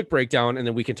the quick breakdown, and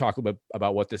then we can talk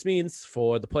about what this means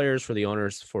for the players, for the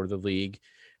owners, for the league.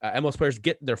 MLS players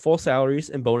get their full salaries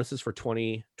and bonuses for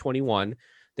 2021.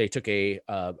 They took a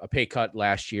pay cut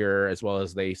last year, as well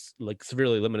as they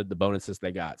severely limited the bonuses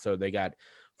they got. So they got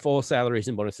full salaries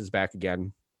and bonuses back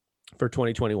again for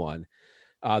 2021.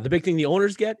 The big thing the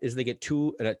owners get is they get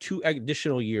two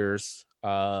additional years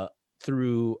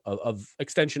through of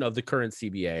extension of the current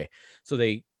CBA. So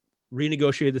they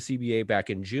renegotiated the CBA back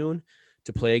in June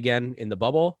to play again in the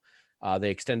bubble.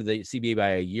 They extended the CBA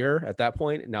by a year at that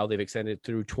point, and now they've extended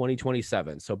through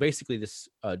 2027. So basically, this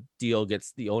deal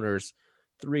gets the owners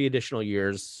 3 additional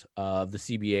years of the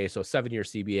CBA, so 7-year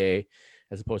CBA,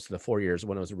 as opposed to the 4 years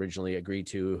when it was originally agreed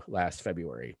to last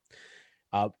February.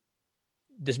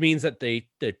 This means that the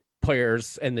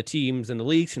players and the teams and the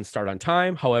leagues can start on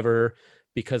time. However,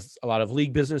 because a lot of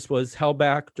league business was held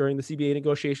back during the CBA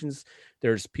negotiations,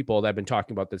 there's people that have been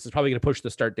talking about this. It's probably going to push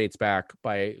the start dates back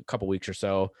by a couple weeks or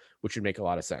so, which would make a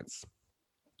lot of sense.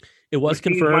 It was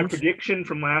confirmed. My prediction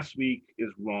from last week is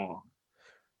wrong.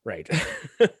 Right.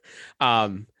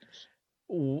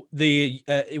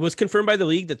 It was confirmed by the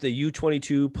league that the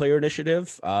U22 player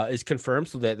initiative is confirmed,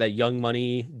 so that Young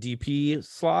Money DP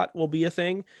slot will be a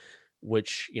thing,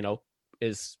 which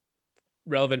is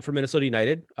relevant for Minnesota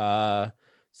United.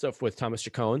 So with Thomas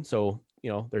Chacon, so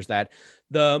there's that.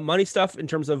 The money stuff in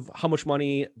terms of how much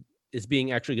money is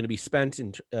being actually going to be spent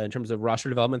in terms of roster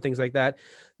development, things like that.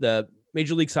 The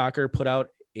Major League Soccer put out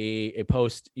a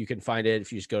post. You can find it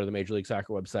if you just go to the Major League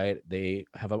Soccer website. They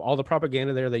have all the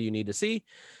propaganda there that you need to see.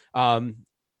 And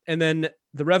then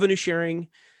the revenue sharing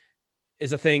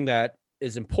is a thing that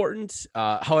is important.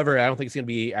 However, I don't think it's going to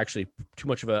be actually too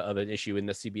much of an issue in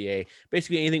the CBA.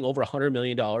 Basically, anything over $100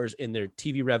 million in their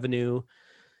TV revenue,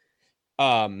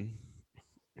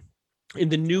 in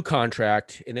the new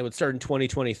contract, and it would start in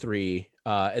 2023.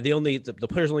 And the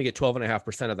players only get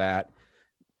 12.5% of that.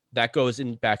 That goes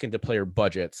back into player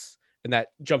budgets, and that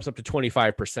jumps up to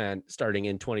 25% starting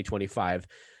in 2025.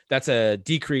 That's a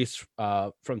decrease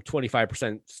from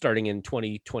 25% starting in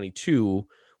 2022,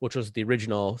 which was the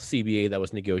original CBA that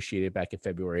was negotiated back in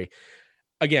February.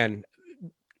 Again,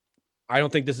 I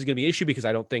don't think this is going to be an issue because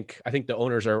I think the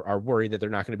owners are worried that they're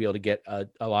not going to be able to get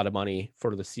a lot of money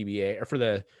for the CBA or for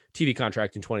the TV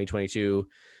contract in 2022.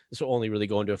 This will only really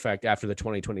go into effect after the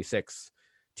 2026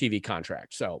 TV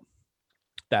contract. So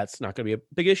that's not going to be a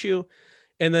big issue.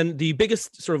 And then the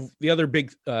biggest the other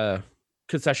big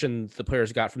concession the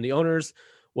players got from the owners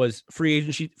was free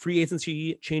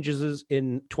agency changes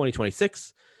in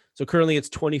 2026. So currently it's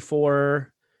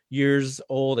 24 years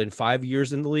old and 5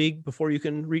 years in the league before you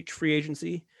can reach free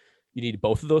agency. You need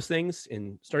both of those things.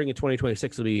 And starting in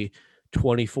 2026 will be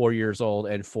 24 years old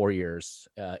and 4 years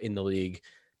in the league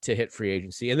to hit free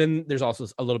agency. And then there's also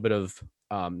a little bit of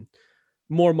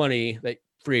more money that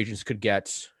free agents could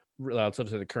get relative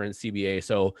to the current CBA.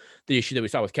 So the issue that we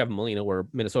saw with Kevin Molina, where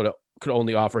Minnesota could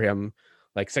only offer him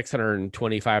like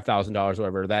 $625,000,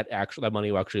 whatever, that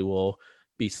money will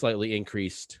be slightly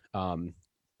increased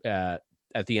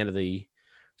at the end of the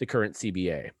current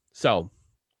CBA. So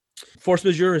force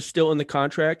majeure is still in the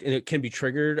contract and it can be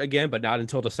triggered again, but not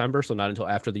until December. So not until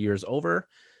after the year is over,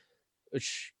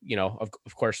 which,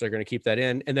 of course they're going to keep that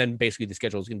in. And then basically the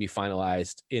schedule is going to be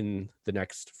finalized in the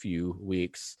next few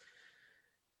weeks.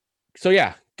 So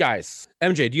yeah, guys,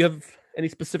 MJ, do you have any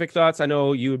specific thoughts? I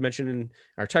know you had mentioned in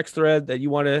our text thread that you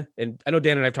want to, and I know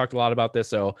Dan and I've talked a lot about this,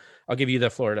 so I'll give you the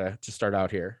floor to start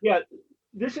out here. Yeah,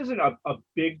 this isn't a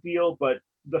big deal, but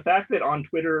the fact that on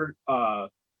Twitter,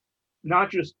 not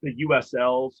just the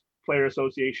USL's Player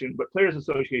Association, but Players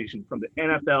Association from the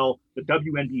NFL, the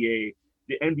WNBA,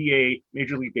 the NBA,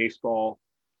 Major League Baseball,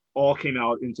 all came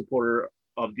out in support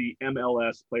of the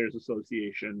MLS Players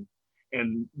Association,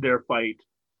 and their fight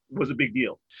was a big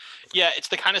deal. Yeah, it's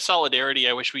the kind of solidarity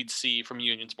I wish we'd see from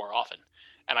unions more often.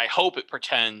 And I hope it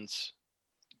portends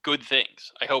good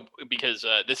things. I hope, because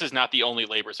this is not the only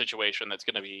labor situation that's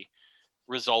going to be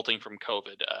resulting from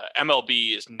COVID.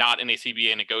 MLB is not in a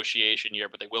CBA negotiation year,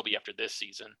 but they will be after this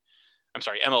season. I'm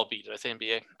sorry, MLB. Did I say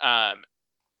NBA?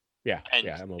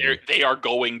 And they are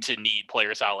going to need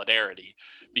player solidarity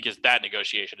because that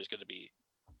negotiation is going to be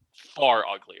far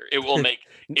uglier. It will make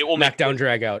knockdown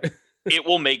drag out. It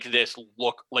will make this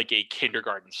look like a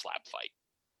kindergarten slap fight.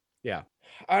 Yeah.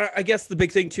 I guess the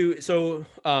big thing too. So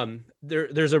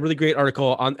there's a really great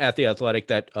article at The Athletic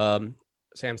that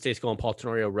Sam Stasico and Paul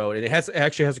Tenorio wrote, and it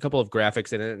actually has a couple of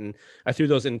graphics in it, and I threw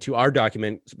those into our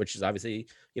document, which is obviously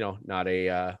not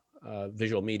a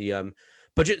visual medium,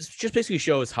 but just basically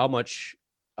shows how much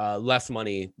less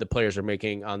money the players are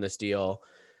making on this deal,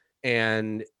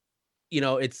 and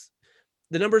it's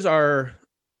the numbers are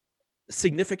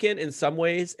significant in some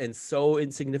ways and so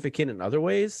insignificant in other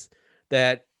ways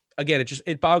that, again,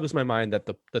 it boggles my mind that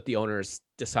the owners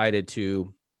decided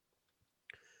to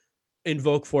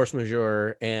invoke force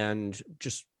majeure and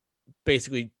just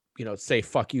basically say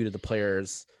fuck you to the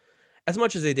players as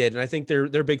much as they did. And I think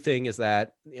their big thing is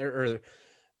that, or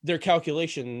their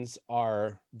calculations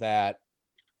are that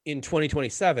in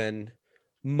 2027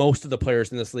 most of the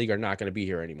players in this league are not going to be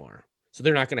here anymore, so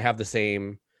they're not going to have the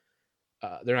same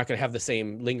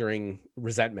lingering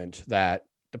resentment that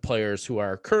the players who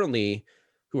are currently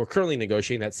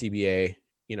negotiating that CBA,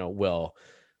 will.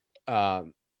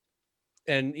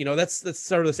 And that's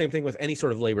sort of the same thing with any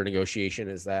sort of labor negotiation,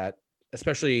 is that,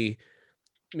 especially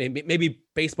maybe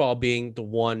baseball being the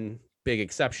one big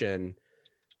exception,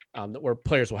 where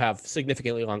players will have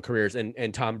significantly long careers,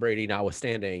 and Tom Brady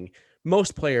notwithstanding,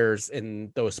 most players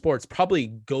in those sports probably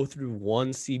go through one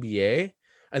CBA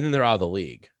and then they're out of the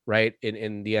league, right?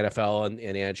 In the NFL and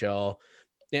NHL.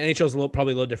 The NHL is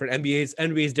probably a little different. NBA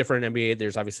is different. NBA,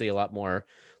 there's obviously a lot more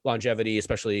longevity,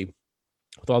 especially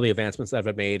with all the advancements that have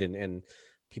been made, and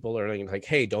people learning like,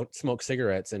 hey, don't smoke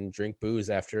cigarettes and drink booze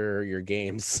after your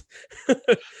games.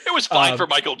 It was fine for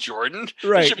Michael Jordan.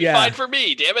 Right. It should be fine for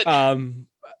me, damn it.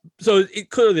 So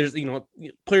clearly there's,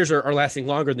 players are lasting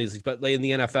longer in these leagues, but in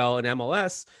the NFL and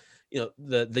MLS,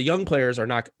 the young players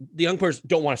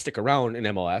don't want to stick around in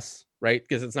MLS, right?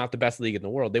 Because it's not the best league in the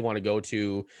world. They want to go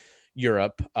to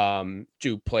Europe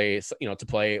to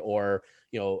play, or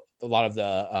a lot of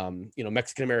the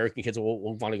Mexican American kids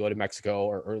will want to go to Mexico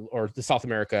or to South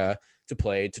America to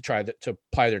play, to try to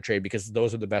apply their trade, because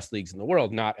those are the best leagues in the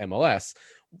world, not MLS,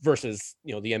 versus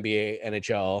the NBA,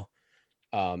 NHL,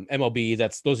 MLB.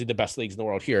 Those are the best leagues in the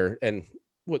world here. And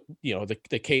what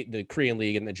the Korean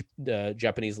league and the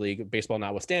Japanese league, baseball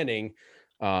notwithstanding,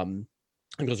 and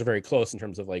those are very close in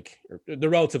terms of they're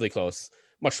relatively close,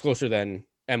 much closer than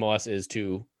MLS is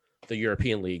to the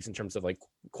European leagues in terms of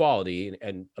quality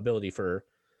and ability for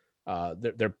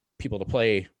their people to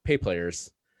pay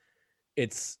players.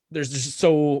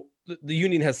 The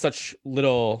union has such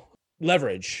little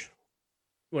leverage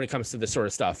when it comes to this sort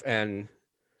of stuff, and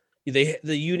the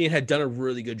union had done a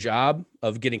really good job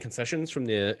of getting concessions from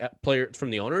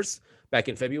the owners back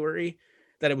in February,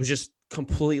 that it was just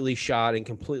completely shot and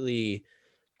completely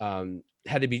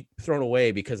had to be thrown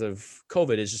away because of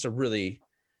COVID. Is just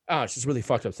it's just a really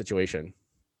fucked up situation.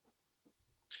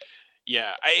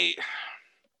 Yeah,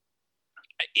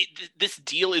 this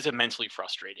deal is immensely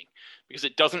frustrating because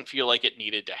it doesn't feel like it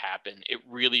needed to happen. It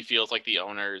really feels like the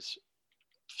owners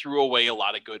threw away a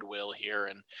lot of goodwill here.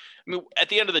 And I mean, at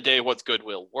the end of the day, what's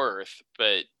goodwill worth?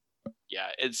 But yeah,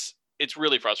 it's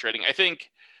really frustrating. I think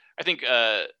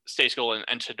Stejskal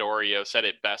and Teodorio said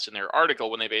it best in their article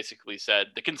when they basically said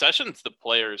the concessions the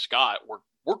players got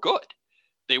were good.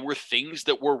 They were things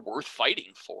that were worth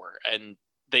fighting for, and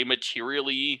they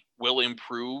materially will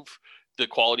improve the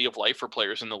quality of life for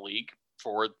players in the league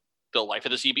for the life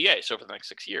of the CBA. So for the next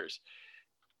 6 years,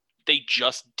 they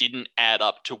just didn't add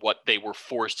up to what they were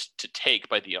forced to take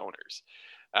by the owners.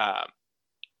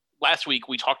 Last week,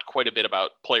 we talked quite a bit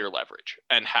about player leverage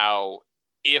and how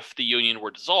if the union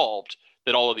were dissolved,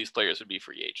 that all of these players would be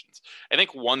free agents. I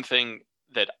think one thing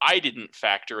that I didn't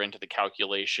factor into the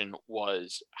calculation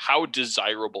was how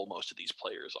desirable most of these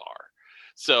players are.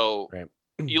 So right.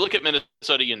 You look at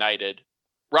Minnesota United,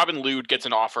 Robin Lod gets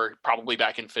an offer probably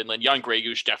back in Finland. Jan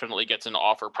Gregus definitely gets an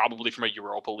offer probably from a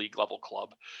Europa League level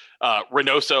club.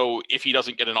 Reynoso, if he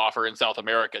doesn't get an offer in South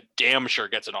America, damn sure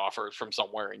gets an offer from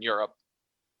somewhere in Europe.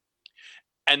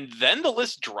 And then the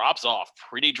list drops off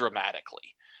pretty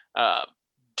dramatically.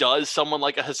 Does someone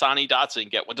like a Hassani Dotson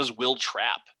get one? Does Will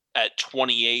Trapp at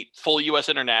 28, full U.S.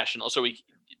 international? So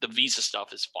the visa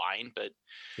stuff is fine, but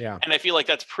yeah. And I feel like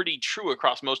that's pretty true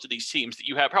across most of these teams, that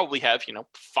you probably have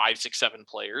 5, 6, 7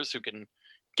 players who can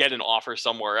get an offer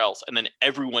somewhere else, and then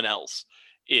everyone else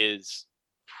is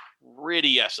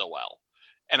pretty SOL.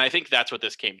 And I think that's what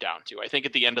this came down to. I think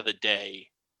at the end of the day,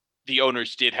 the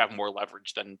owners did have more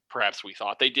leverage than perhaps we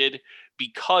thought they did,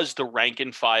 because the rank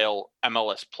and file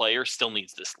MLS player still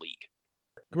needs this league.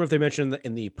 I don't know if they mentioned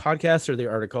in the podcast or the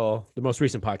article, the most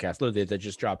recent podcast, literally that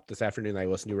just dropped this afternoon, I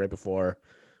listened to right before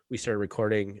we started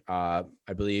recording. I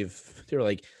believe they were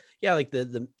like, yeah, like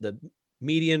the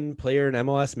median player in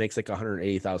MLS makes like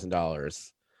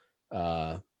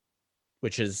 $180,000,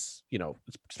 which is,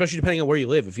 especially depending on where you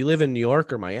live. If you live in New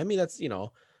York or Miami, that's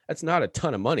not a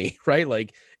ton of money, right?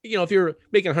 Like, if you're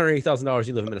making $180,000,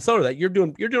 you live in Minnesota, you're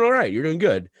doing all right. You're doing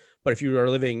good. But if you are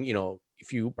living,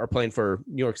 if you are playing for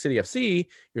New York City FC,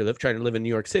 you're trying to live in New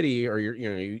York City, or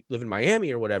you live in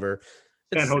Miami or whatever.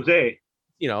 San Jose.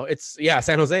 It's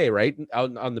San Jose, right?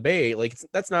 Out on the Bay. Like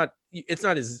it's not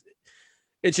as,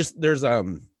 it's just, there's,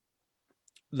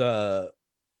 the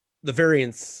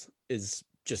variance is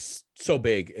just so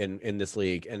big in this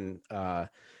league. And I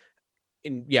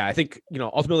think,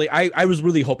 ultimately I was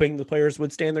really hoping the players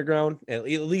would stand their ground, at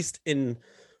least in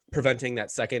preventing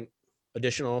that second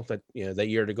additional that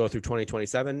year to go through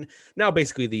 2027. Now,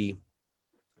 basically the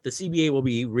CBA will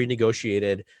be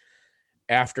renegotiated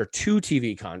after 2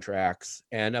 TV contracts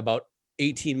and about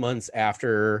 18 months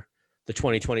after the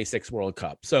 2026 World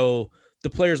Cup. So the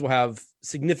players will have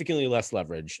significantly less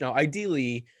leverage. Now,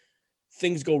 ideally,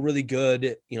 things go really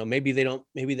good. Maybe the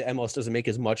MLS doesn't make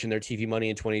as much in their TV money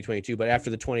in 2022, but after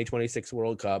the 2026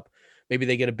 World Cup, maybe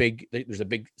they get there's a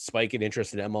big spike in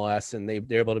interest in MLS, and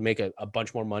they're able to make a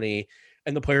bunch more money,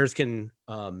 and the players can,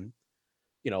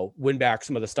 win back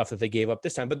some of the stuff that they gave up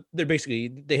this time. But they're basically,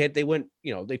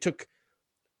 they took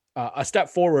a step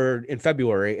forward in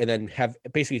February, and then have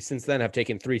basically since then have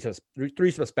taken three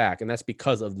steps back. And that's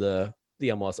because of the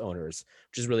MLS owners,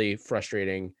 which is really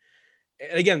frustrating.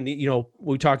 And again,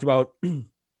 we talked about, I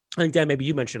think, Dan, maybe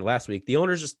you mentioned it last week, the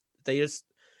owners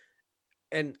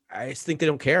and I just think they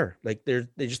don't care. Like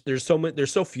there's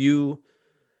so few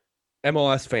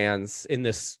MLS fans in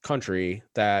this country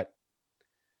that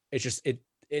it's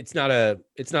not a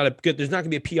good, there's not gonna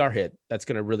be a PR hit that's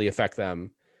going to really affect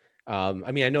them.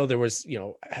 I mean, I know there was,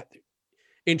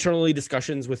 internally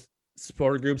discussions with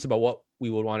supporter groups about what we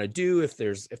would want to do if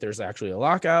there's actually a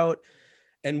lockout.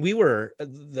 And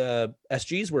the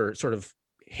SGs were sort of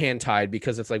hand tied,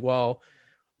 because it's like, well,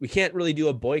 we can't really do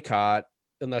a boycott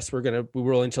unless we're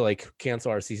willing to like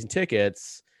cancel our season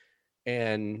tickets.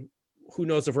 And who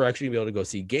knows if we're actually gonna be able to go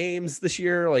see games this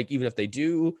year, like even if they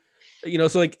do,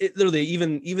 so like literally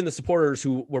even the supporters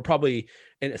who were probably,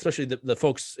 and especially the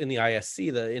folks in the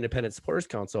ISC, the Independent Supporters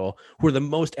Council, who are the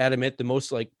most adamant, the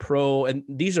most like pro, and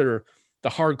these are the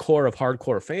hardcore of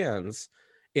hardcore fans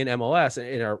in MLS,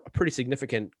 and are a pretty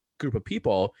significant group of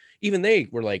people. Even they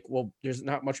were like, well, there's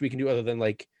not much we can do other than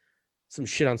like some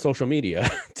shit on social media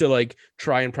to like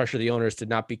try and pressure the owners to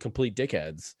not be complete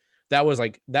dickheads. that was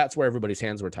like, that's where everybody's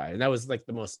hands were tied. And that was like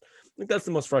I think that's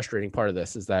the most frustrating part of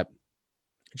this, is that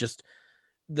just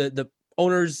the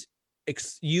owners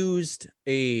used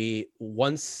a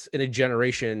once in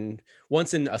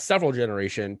a several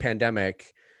generation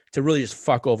pandemic to really just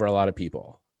fuck over a lot of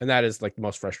people. And that is like the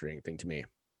most frustrating thing to me.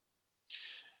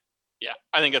 Yeah,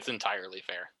 I think that's entirely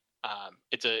fair.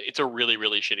 It's a really,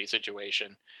 really shitty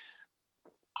situation.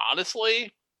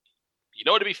 Honestly, you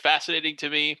know what would be fascinating to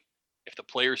me? If the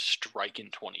players strike in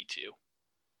 22.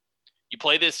 You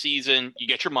play this season, you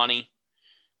get your money.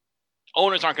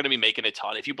 Owners aren't going to be making a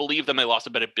ton. If you believe them, they lost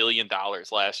about $1 billion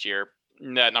last year.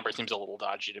 That number seems a little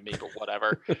dodgy to me, but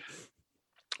whatever.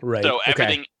 Right. So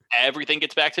everything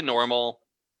gets back to normal.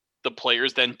 The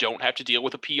players then don't have to deal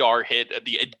with a PR hit,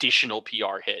 the additional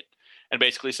PR hit, and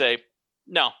basically say,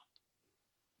 no,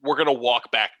 we're going to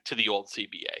walk back to the old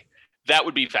CBA. That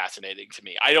would be fascinating to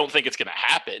me. I don't think it's going to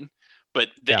happen, but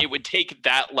it would take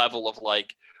that level of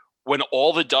like, when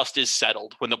all the dust is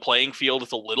settled, when the playing field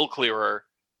is a little clearer,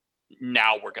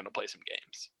 now we're going to play some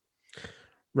games.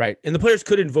 Right. And the players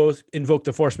could invoke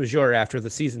the force majeure after the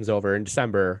season's over in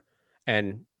December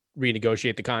and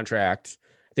renegotiate the contract.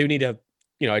 They would need to,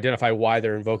 identify why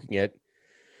they're invoking it.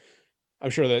 I'm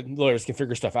sure the lawyers can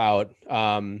figure stuff out.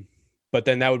 But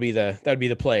then that would be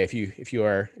the play if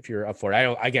you're up for it.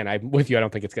 I'm with you. I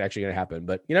don't think it's actually going to happen,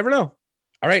 but you never know.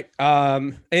 All right.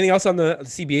 Anything else on the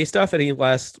CBA stuff? Any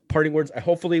last parting words?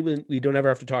 Hopefully we don't ever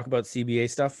have to talk about CBA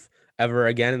stuff ever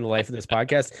again in the life of this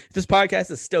podcast. If this podcast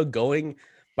is still going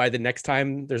by the next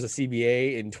time there's a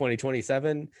CBA in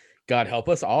 2027, God help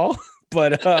us all.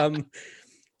 But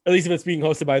at least if it's being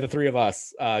hosted by the three of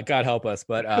us, God help us.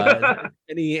 But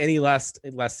any last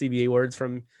CBA words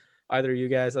from either of you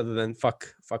guys other than fuck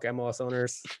MLS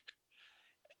owners?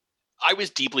 I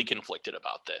was deeply conflicted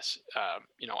about this.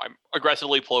 I'm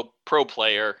aggressively pro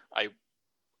player. I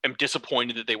am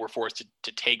disappointed that they were forced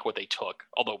to take what they took.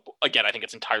 Although, again, I think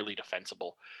it's entirely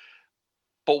defensible.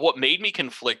 But what made me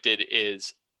conflicted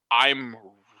is I'm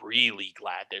really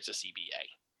glad there's a CBA.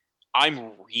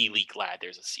 I'm really glad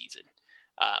there's a season.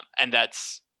 And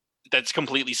that's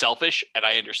completely selfish, and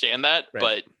I understand that. Right.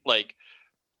 But like,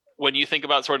 when you think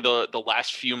about sort of the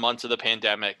last few months of the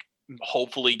pandemic,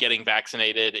 hopefully getting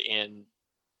vaccinated in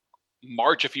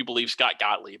March, if you believe Scott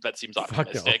Gottlieb, that seems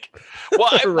optimistic. No. Well,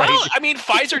 I mean,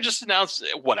 Pfizer just announced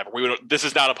whatever. This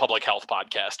is not a public health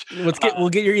podcast. We'll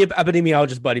get your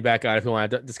epidemiologist buddy back on if you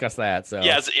want to discuss that. So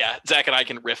yeah, Zach and I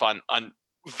can riff on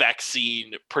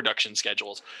vaccine production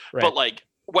schedules, right. But like,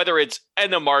 whether it's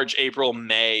end of March, April,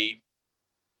 May,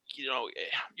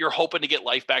 you're hoping to get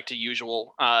life back to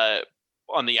usual.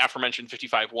 On the aforementioned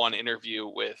 55-1 interview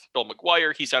with Bill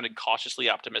McGuire, he sounded cautiously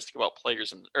optimistic about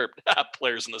players in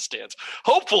the stands.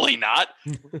 Hopefully not.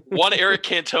 One Eric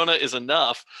Cantona is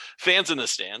enough. Fans in the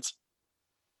stands.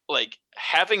 Like,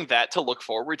 having that to look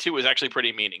forward to is actually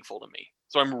pretty meaningful to me.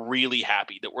 So I'm really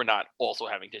happy that we're not also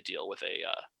having to deal with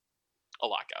a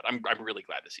lockout. I'm really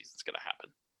glad the season's going to happen.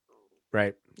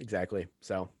 Right. Exactly.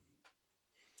 So.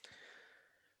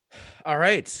 All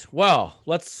right. Well,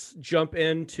 let's jump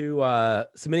into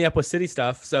some Minneapolis City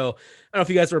stuff. So I don't know if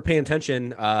you guys were paying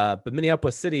attention, but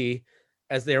Minneapolis City,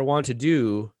 as they are wont to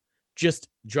do, just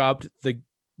dropped the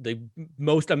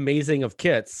most amazing of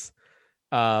kits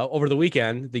over the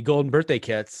weekend, the golden birthday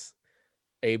kits,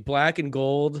 a black and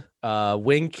gold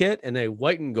wing kit and a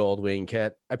white and gold wing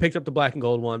kit. I picked up the black and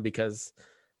gold one because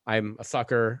I'm a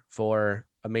sucker for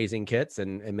amazing kits,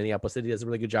 and Minneapolis City does a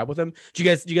really good job with them. Do you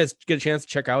guys get a chance to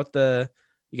check out you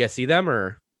guys see them,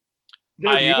 or?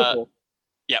 They're beautiful.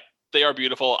 Yep, they are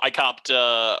beautiful. I copped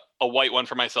a white one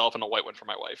for myself and a white one for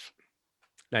my wife.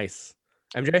 Nice.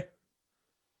 MJ?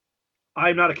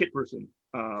 I'm not a kit person.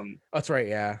 That's right.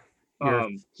 Yeah.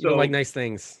 You so don't like nice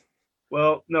things.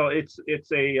 Well, no, it's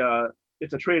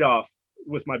a trade-off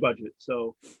with my budget.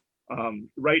 So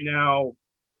right now,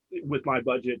 with my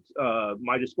budget,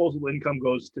 my disposable income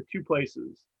goes to two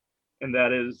places, and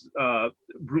that is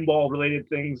broomball related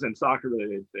things and soccer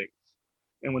related things.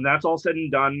 And when that's all said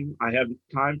and done, I have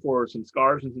time for some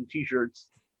scarves and some t-shirts,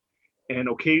 and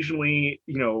occasionally,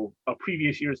 a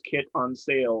previous year's kit on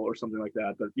sale or something like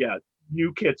that. But yeah,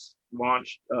 new kits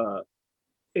launched,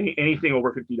 anything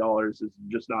over $50 is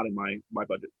just not in my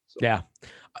budget. So. Yeah,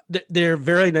 they're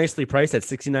very nicely priced at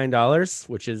 $69,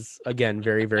 which is again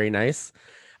very, very nice.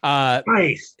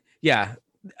 Nice. Yeah,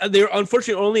 they're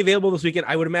unfortunately only available this weekend.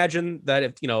 I would imagine that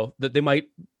if that they might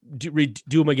do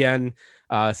them again.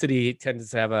 City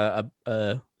tends to have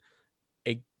a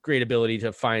great ability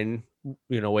to find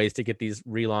ways to get these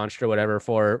relaunched or whatever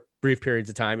for brief periods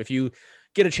of time. If you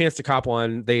get a chance to cop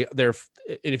one, they're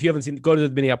and if you haven't seen, go to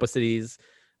the Minneapolis City's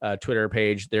Twitter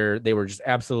page. They were just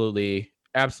absolutely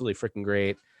freaking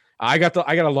great. I got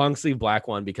a long sleeve black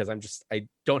one because I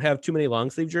don't have too many long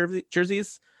sleeve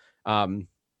jerseys.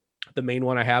 The main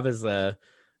one I have is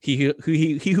he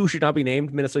who should not be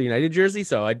named Minnesota United jersey,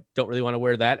 so I don't really want to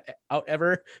wear that out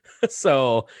ever.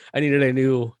 So I needed a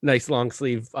new nice long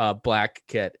sleeve black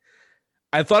kit.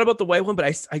 I thought about the white one, but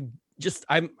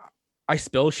I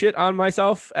spill shit on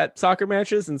myself at soccer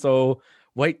matches, and so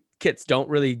white kits don't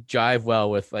really jive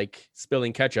well with like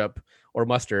spilling ketchup or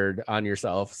mustard on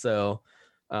yourself. So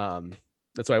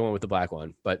that's why I went with the black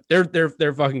one. But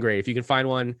they're fucking great. If you can find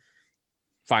one,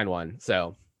 find one.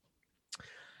 So,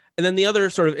 and then the other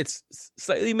sort of, it's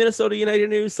slightly Minnesota United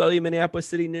news, slightly Minneapolis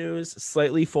City news,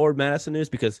 slightly Forward Madison news,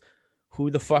 because who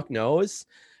the fuck knows?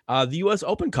 The U.S.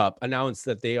 Open Cup announced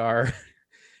that they are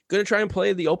going to try and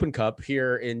play the Open Cup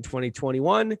here in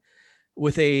 2021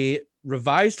 with a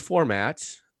revised format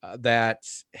that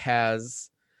has,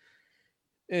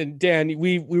 and Dan,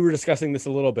 we were discussing this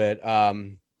a little bit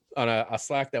on a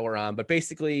Slack that we're on, but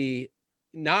basically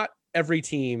not every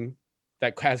team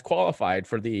that has qualified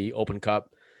for the Open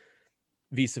Cup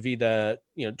vis-a-vis the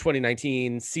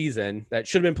 2019 season that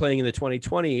should have been playing in the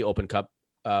 2020 Open Cup,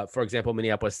 for example,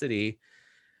 Minneapolis City,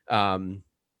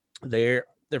 their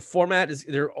format is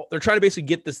they're trying to basically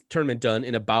get this tournament done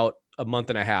in about a month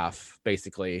and a half,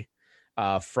 basically,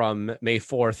 from May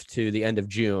 4th to the end of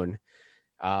June.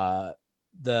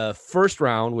 The first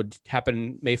round would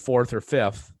happen May 4th or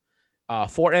 5th.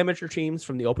 4 amateur teams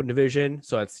from the Open Division,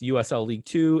 so that's USL League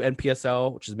 2,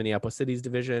 NPSL, which is Minneapolis City's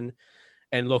division,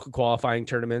 and local qualifying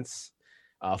tournaments.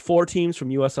 4 teams from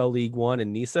USL League 1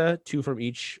 and NISA, 2 from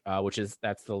each,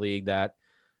 that's the league that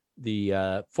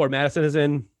the Fort Madison is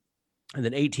in, and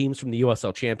then 8 teams from the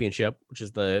USL Championship, which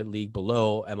is the league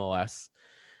below MLS.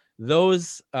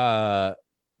 Those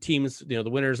teams, the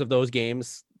winners of those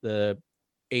games, the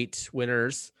 8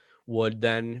 winners would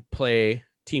then play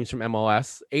teams from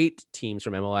MLS, 8 teams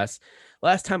from MLS.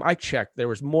 Last time I checked, there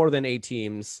was more than 8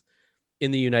 teams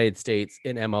in the United States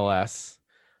in MLS,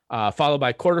 followed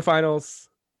by quarterfinals,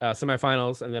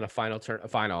 semifinals, and then a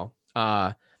final.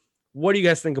 What do you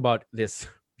guys think about this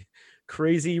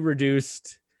crazy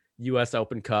reduced U.S.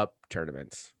 Open Cup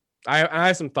tournament? I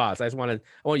have some thoughts. I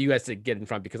want you guys to get in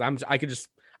front because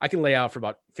I can lay out for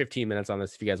about 15 minutes on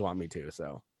this if you guys want me to.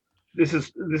 So this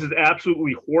is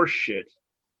absolutely horseshit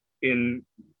in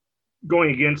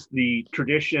going against the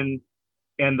tradition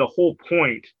and the whole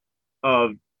point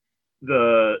of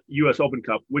the U.S. Open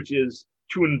Cup, which is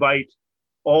to invite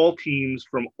all teams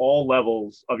from all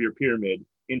levels of your pyramid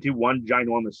into one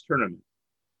ginormous tournament.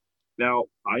 Now,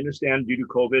 I understand due to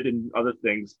COVID and other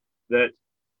things that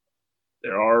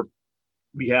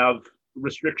we have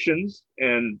restrictions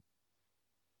and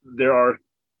there are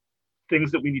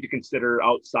things that we need to consider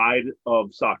outside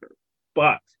of soccer.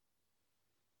 But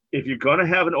if you're going to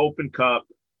have an Open Cup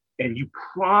and you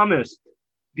promised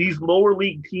these lower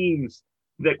league teams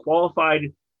that qualified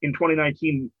in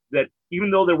 2019 that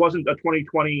even though there wasn't a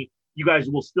 2020, you guys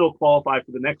will still qualify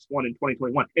for the next one in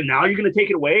 2021. And now you're going to take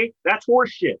it away? That's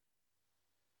horseshit.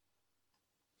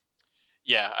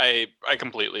 Yeah, I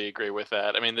completely agree with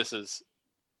that. I mean, this is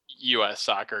U.S.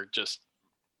 soccer just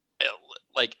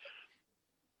like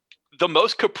the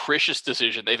most capricious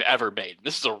decision they've ever made.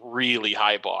 This is a really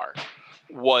high bar.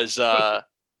 Was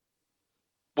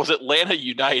Atlanta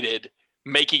United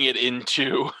making it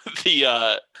into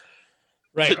the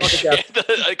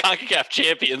the CONCACAF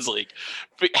Champions League,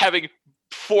 having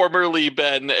formerly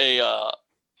been a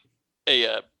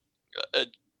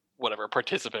whatever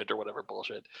participant or whatever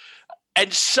bullshit,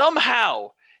 and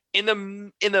somehow in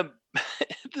the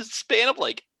the span of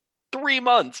like 3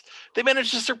 months, they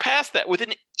managed to surpass that with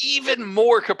an even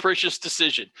more capricious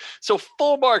decision. So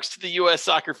full marks to the U.S.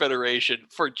 Soccer Federation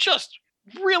for just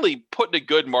really putting a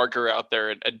good marker out there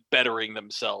and bettering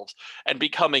themselves and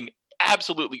becoming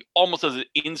absolutely almost as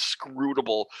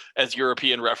inscrutable as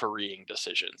European refereeing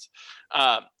decisions.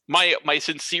 My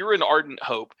sincere and ardent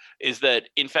hope is that,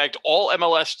 in fact, all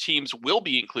MLS teams will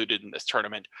be included in this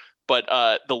tournament, but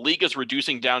the league is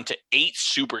reducing down to 8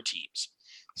 super teams.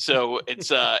 So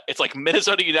it's like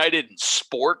Minnesota United and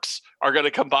Sporks are going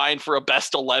to combine for a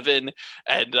best 11,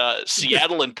 and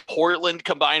Seattle and Portland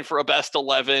combine for a best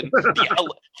 11.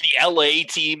 The LA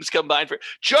teams combine for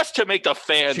just to make the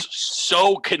fans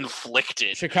so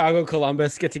conflicted. Chicago,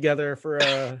 Columbus get together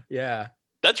for yeah.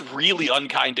 That's really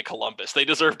unkind to Columbus. They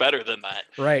deserve better than that.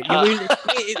 Right.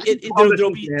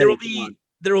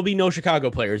 There will be no Chicago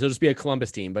players. It'll just be a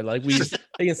Columbus team. But like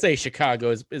they can say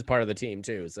Chicago is part of the team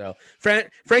too. So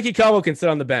Frankie Calvo can sit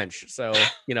on the bench. So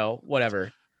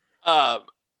whatever.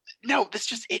 no,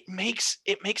 it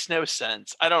makes no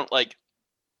sense. I don't like.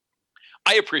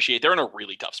 I appreciate they're in a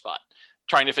really tough spot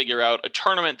trying to figure out a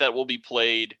tournament that will be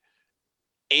played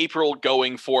April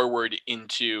going forward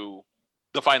into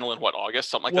the final in August,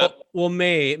 something like that. Well,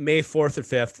 May 4th or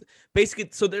 5th. Basically,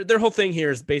 so their whole thing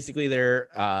here is basically there's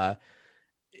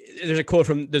a quote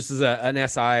from, this is an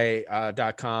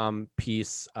SI.com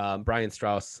piece. Brian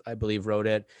Strauss, I believe, wrote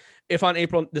it. If on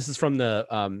April, this is from the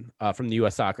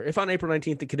U.S. Soccer. If on April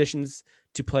 19th the conditions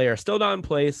to play are still not in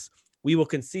place, we will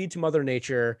concede to Mother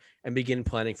Nature and begin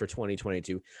planning for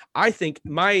 2022. I think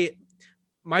my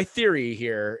theory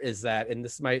here is that, and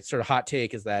this is my sort of hot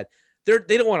take, is that they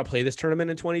don't want to play this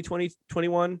tournament in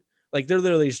 2021. Like, they're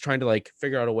literally just trying to like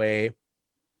figure out a way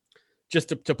just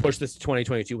to push this to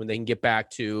 2022 when they can get back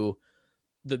to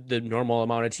the normal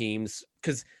amount of teams.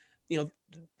 Because,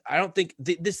 I don't think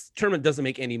this tournament doesn't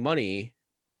make any money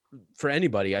for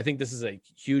anybody. I think this is a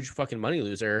huge fucking money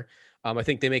loser. I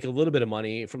think they make a little bit of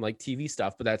money from like TV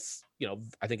stuff, but that's,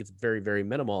 I think it's very, very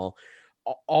minimal.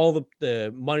 All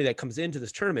the money that comes into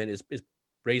this tournament is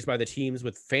raised by the teams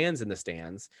with fans in the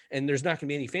stands, and there's not going to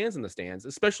be any fans in the stands,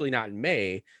 especially not in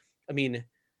May. I mean,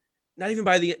 not even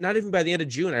by the end of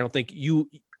June. I don't think you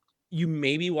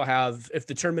maybe will have, if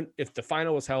the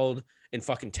final was held in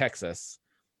fucking Texas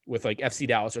with like FC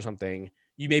Dallas or something,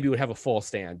 you maybe would have a full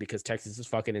stand because Texas is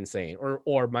fucking insane,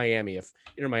 or Miami, if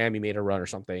Miami made a run or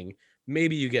something,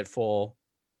 maybe you get full,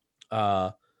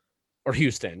 or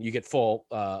Houston, you get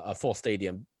a full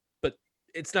stadium.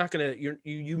 It's not gonna.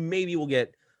 You maybe will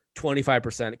get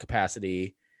 25%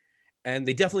 capacity, and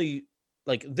they definitely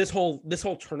like this whole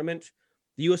tournament.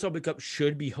 The U.S. Open Cup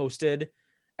should be hosted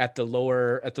at the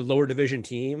lower division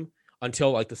team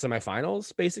until like the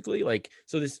semifinals, basically. Like,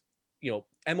 so this,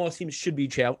 MLS teams should be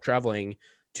traveling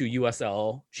to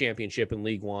USL Championship and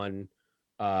League One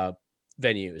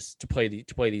venues to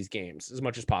play these games as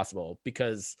much as possible,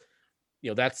 because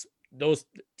that's, those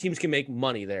teams can make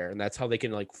money there, and that's how they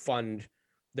can like fund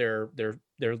their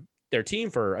team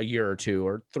for a year or two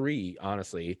or three,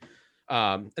 honestly.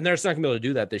 And they're just not gonna be able to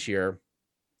do that this year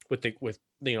with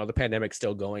the pandemic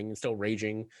still going and still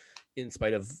raging, in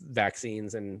spite of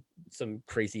vaccines and some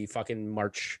crazy fucking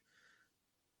March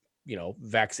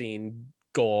vaccine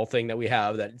goal thing that we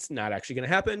have, that it's not actually going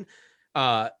to happen.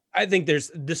 I think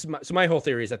there's this. So my whole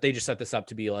theory is that they just set this up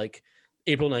to be like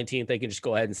April 19th. They can just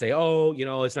go ahead and say, oh,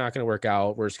 it's not going to work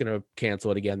out. We're just going to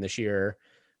cancel it again this year.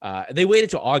 They waited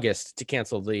till August to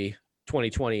cancel the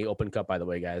 2020 Open Cup, by the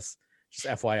way, guys, just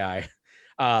FYI.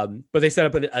 But they set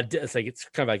up it's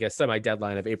kind of like a semi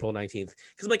deadline of April 19th.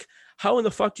 Cause I'm like, how in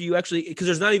the fuck do you actually, cause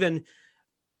there's not even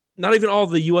all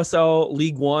the USL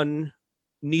League One,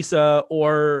 NISA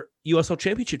or USL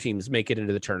Championship teams make it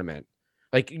into the tournament.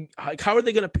 Like how are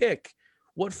they going to pick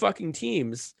what fucking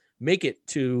teams make it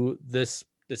to this,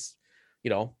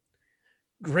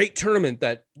 great tournament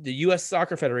that the U.S.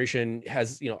 Soccer Federation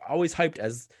has, always hyped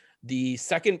as the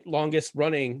second longest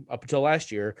running, up until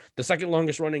last year, the second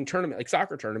longest running tournament, like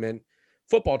soccer tournament,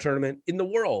 football tournament in the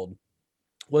world,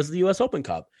 was the U.S. Open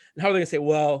Cup. And how are they going to say,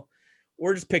 well,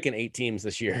 we're just picking 8 teams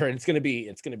this year, and it's going to be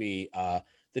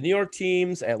the New York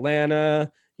teams,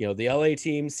 Atlanta, the LA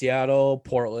teams, Seattle,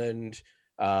 Portland,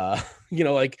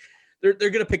 like they're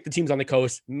going to pick the teams on the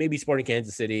coast, maybe Sporting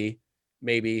Kansas City,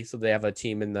 maybe, so they have a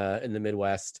team in the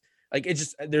Midwest. Like, it's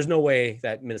just, there's no way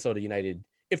that Minnesota United,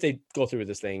 if they go through with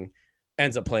this thing,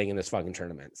 ends up playing in this fucking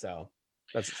tournament. So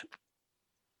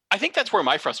I think that's where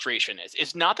my frustration is.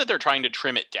 It's not that they're trying to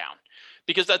trim it down,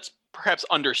 because that's perhaps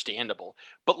understandable,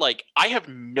 but like, I have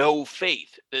no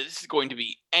faith that this is going to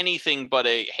be anything but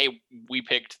hey, we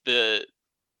picked the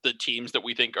teams that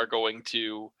we think are going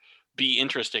to be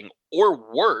interesting, or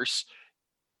worse,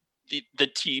 the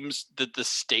teams that the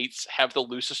states have the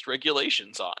loosest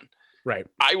regulations on. Right.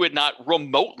 I would not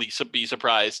remotely be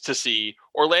surprised to see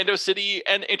Orlando City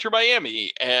and Inter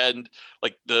Miami, and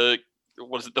like the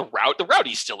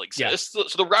Rowdies still exist. Yeah.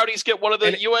 So the Rowdies get one of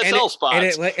the USL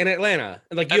spots. And Atlanta.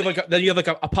 And like you have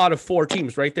a pot of 4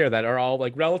 teams right there that are all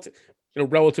like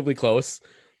relatively close,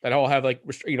 that all have like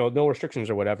no restrictions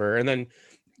or whatever. And then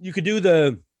you could do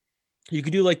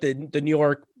like the New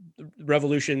York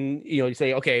Revolution, you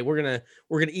say, okay, we're gonna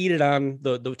eat it on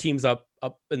the teams up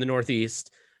in the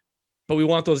Northeast, but we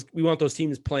want those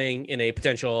teams playing in a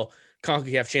potential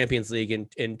CONCACAF Champions League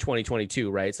in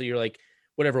 2022, right? So you're like,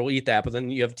 whatever, we'll eat that. But then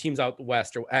you have teams out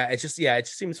west, or it just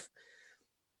seems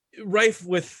rife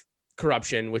with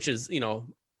corruption, which is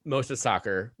most of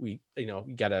soccer. You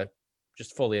gotta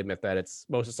just fully admit that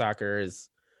most of soccer is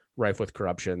rife with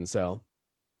corruption. So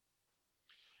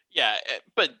yeah,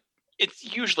 but it's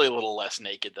usually a little less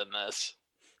naked than this.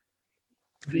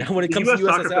 Now, when it the comes U.S. to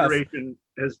Soccer USSF, Federation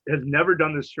has never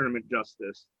done this tournament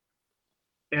justice,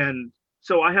 and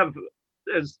so I have,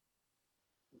 as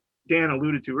Dan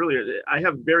alluded to earlier, I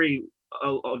have a very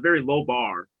low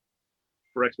bar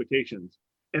for expectations,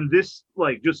 and this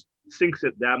like just sinks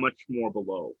it that much more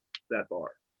below that bar.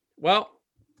 well,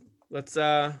 let's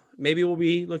maybe we'll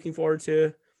be looking forward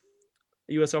to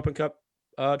a U.S. Open Cup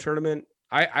tournament.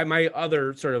 I my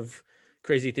other sort of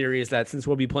crazy theory is that since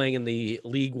we'll be playing in the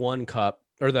League One Cup,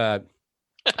 or not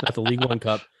the League One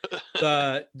Cup,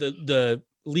 the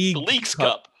League's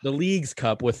Cup. The League's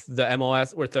Cup with the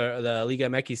MLS, with the Liga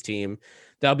MX team,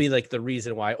 that'll be like the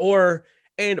reason why, or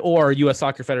U.S.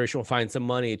 Soccer Federation will find some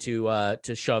money to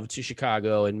shove to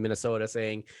Chicago and Minnesota,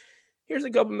 saying, "Here's a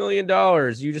couple $1 million.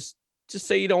 You just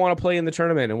say you don't want to play in the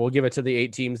tournament, and we'll give it to the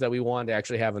 8 teams that we want to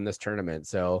actually have in this tournament."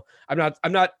 So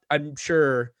I'm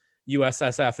sure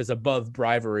USSF is above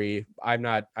bribery. I'm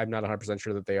not 100%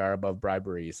 sure that they are above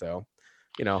bribery. So,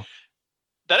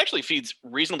 that actually feeds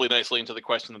reasonably nicely into the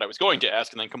question that I was going to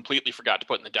ask and then completely forgot to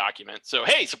put in the document. So,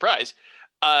 hey, surprise.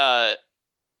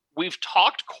 We've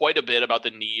talked quite a bit about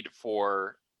the need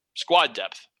for squad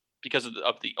depth because of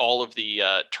all of the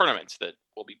tournaments that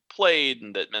will be played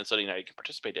and that Minnesota United can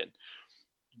participate in.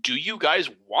 Do you guys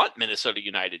want Minnesota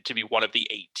United to be one of the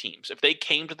 8 teams? If they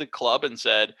came to the club and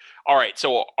said, all right,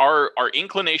 so our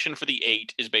inclination for the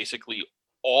 8 is basically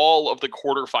all of the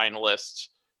quarterfinalists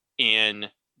in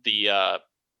the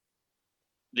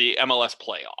MLS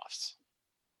playoffs.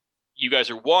 You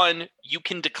guys are 1. You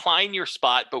can decline your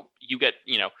spot, but you get,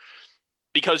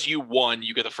 because you won,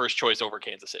 you get the first choice over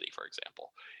Kansas City, for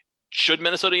example. Should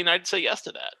Minnesota United say yes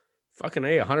to that? Fucking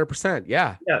A, 100%.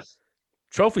 Yeah. Yes.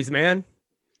 Trophies, man.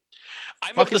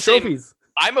 I'm of the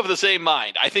same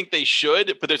mind. I think they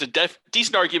should, but there's a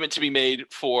decent argument to be made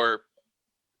for,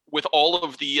 with all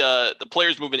of the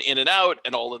players moving in and out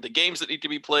and all of the games that need to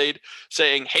be played,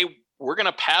 saying, hey, we're going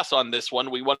to pass on this one.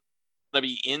 We want to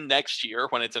be in next year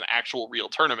when it's an actual real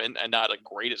tournament and not a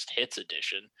greatest hits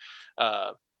edition.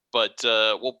 But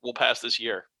we'll pass this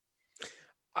year.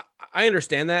 I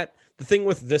understand that. The thing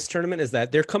with this tournament is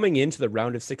that they're coming into the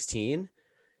round of 16.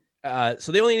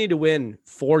 So they only need to win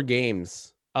 4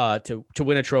 games to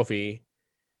win a trophy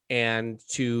and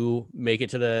to make it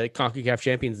to the CONCACAF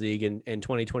Champions League in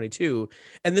 2022.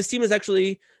 And this team is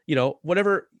actually,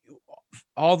 whatever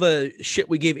all the shit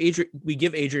we give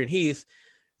Adrian Heath,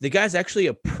 the guy's actually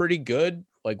a pretty good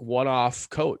like one-off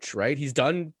coach, right? He's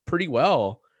done pretty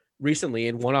well recently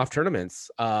in one-off tournaments.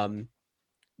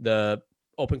 The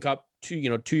Open Cup 2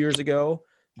 years ago,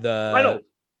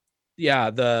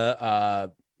 shit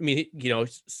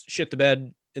the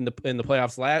bed in the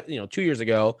playoffs 2 years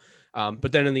ago.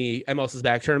 But then in the MLS's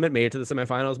back tournament, made it to the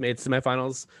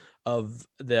semifinals of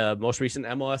the most recent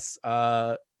MLS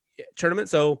tournament.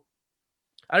 So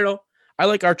I don't know. I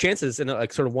like our chances in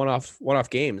like sort of one-off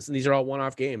games, and these are all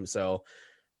one-off games. So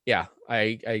yeah,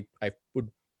 I would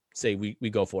say we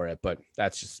go for it, but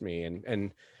that's just me.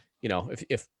 And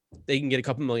if they can get a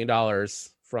couple $1 million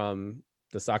from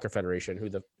the Soccer Federation, who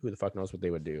the fuck knows what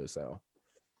they would do. So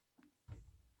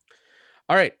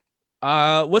all right.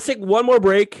 Let's take one more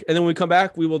break, and then when we come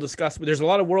back, we will discuss. There's a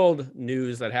lot of world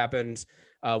news that happened.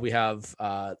 We have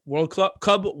World Cup,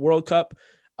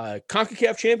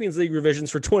 CONCACAF Champions League revisions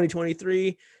for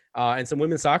 2023, and some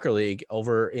women's soccer league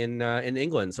over in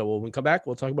England. So when we come back,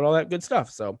 we'll talk about all that good stuff.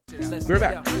 So we're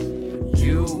back.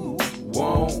 You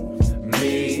want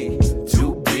me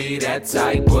to be that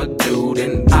type of dude,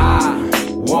 and I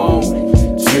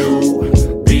want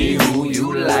to be who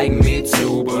you like me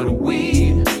to, but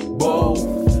we both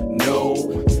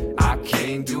know I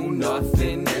can't do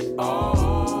nothing at all.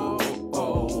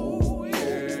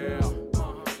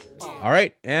 All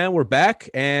right, and we're back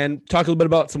and talk a little bit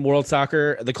about some world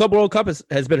soccer. The Club World Cup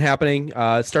has been happening.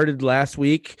 It started last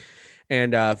week,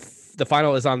 and the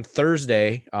final is on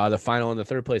Thursday. The final and the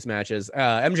third place matches.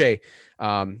 MJ,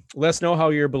 let us know how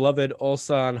your beloved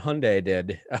Ulsan Hyundai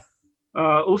did.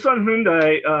 Ulsan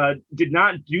Hyundai did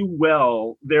not do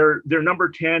well. Their number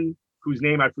 10, whose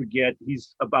name I forget,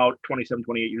 he's about 27,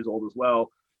 28 years old as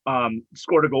well,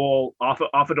 scored a goal off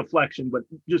a deflection, but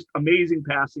just amazing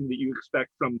passing that you expect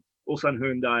from Ulsan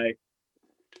Hyundai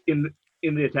in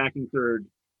the attacking third.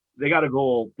 They got a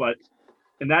goal,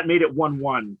 and that made it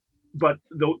 1-1. But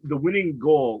the winning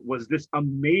goal was this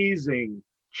amazing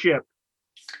chip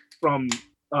from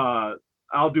Al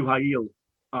Duhail,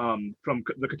 from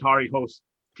the Qatari host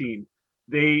team.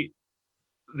 They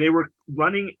were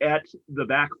running at the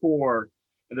back four,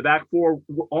 and the back four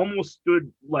almost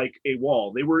stood like a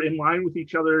wall. They were in line with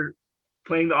each other,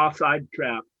 playing the offside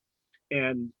trap,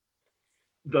 and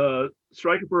the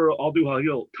striker for Aldu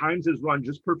Halil times his run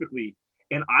just perfectly.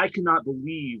 And I cannot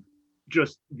believe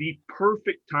just the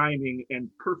perfect timing and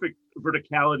perfect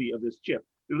verticality of this chip.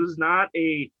 It was not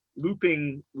a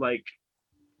looping, like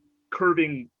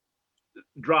curving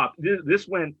drop. This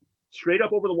went straight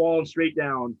up over the wall and straight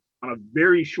down on a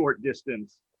very short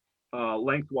distance,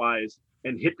 lengthwise,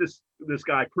 and hit this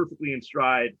guy perfectly in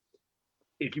stride.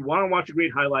 If you want to watch a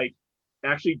great highlight,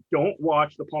 actually don't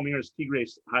watch the Palmeiras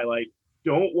Tigres highlight.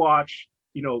 Don't watch,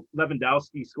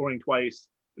 Lewandowski scoring twice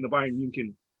in the Bayern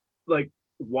Munich. Like,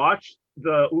 watch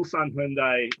the Ulsan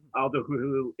Hyundai Aldo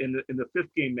Huhu in the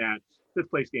fifth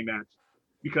place game match,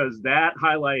 because that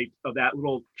highlight of that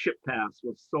little chip pass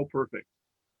was so perfect.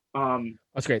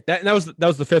 That's great. That was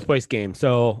the fifth place game.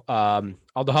 So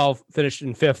Aldo Hall finished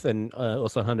in fifth, and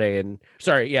Ulsan Hyundai in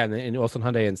Ulsan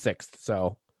Hyundai in sixth.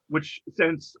 So, which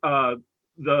since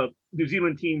the New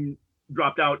Zealand team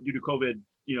dropped out due to COVID,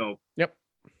 yep,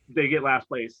 they get last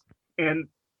place. And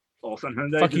Ulsan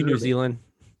Hyundai, fuck you, New Zealand.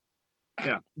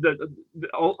 Yeah, the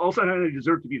Ulsan Hyundai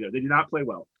deserved to be there. They did not play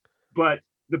well, but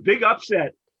the big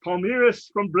upset: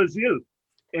 Palmeiras from Brazil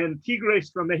and Tigres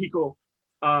from Mexico.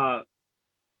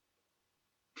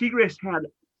 Tigres had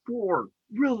 4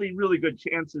 really, really good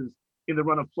chances in the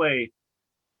run of play.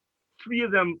 3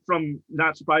 of them from,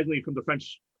 not surprisingly, from the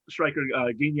French striker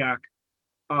Gignac.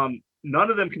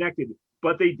 None of them connected,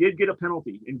 but they did get a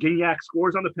penalty, and Gignac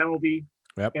scores on the penalty.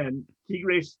 Yep. And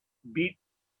Tigres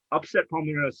upset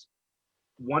Palmeiras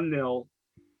 1-0.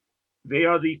 They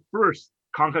are the first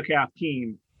CONCACAF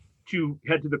team to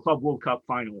head to the Club World Cup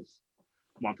finals.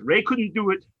 Monterrey couldn't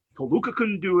do it. Toluca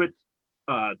couldn't do it.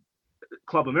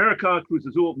 Club America, Cruz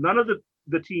Azul, none of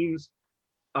the teams,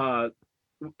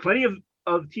 plenty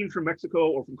of teams from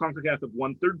Mexico or from CONCACAF have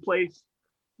won third place.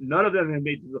 None of them have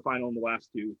made it to the final in the last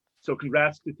 2. So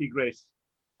congrats to Tigres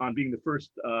on being the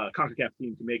first CONCACAF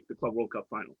team to make the Club World Cup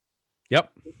final. Yep.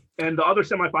 And the other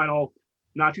semifinal,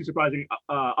 not too surprising,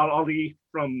 Al Ali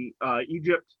from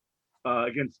Egypt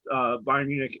against Bayern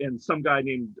Munich, and some guy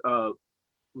named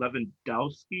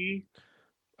Lewandowski.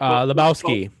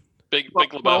 Lebowski. Big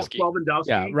Lebowski.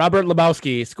 Yeah, Robert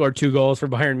Lebowski scored 2 goals for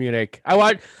Bayern Munich. I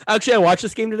watched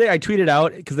this game today. I tweeted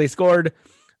out because they scored.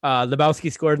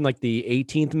 Lebowski scored in like the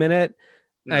 18th minute.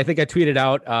 Yeah. And I think I tweeted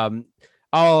out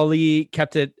Ali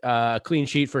kept it clean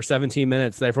sheet for 17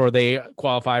 minutes. Therefore, they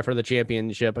qualify for the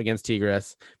championship against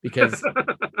Tigres because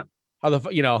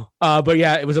but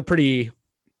yeah, it was a pretty.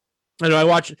 I know I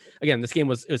watched again. This game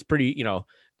was pretty.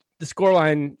 The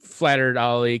scoreline flattered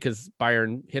Ali because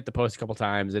Bayern hit the post a couple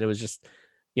times, and it was just,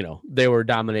 they were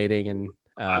dominating. And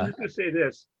I'm just gonna say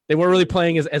this: they weren't really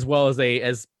playing as well as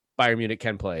Bayern Munich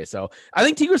can play. So I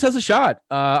think Tigres has a shot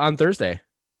on Thursday.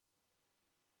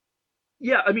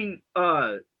 Yeah, I mean,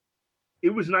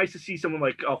 it was nice to see someone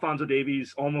like Alphonso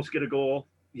Davies almost get a goal.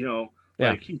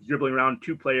 Like he's dribbling around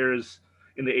 2 players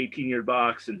in the 18-yard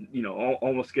box, and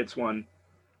almost gets one.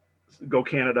 Go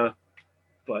Canada!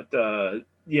 But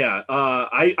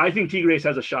I think Tigres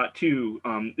has a shot too.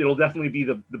 It'll definitely be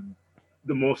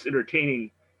the most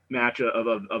entertaining match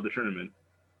of the tournament.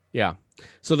 Yeah.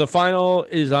 So the final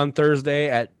is on Thursday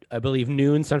at, I believe,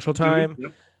 noon Central Time.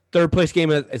 Yep. Third place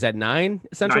game is at 9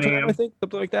 Central 9 Time, I think,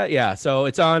 something like that. Yeah. So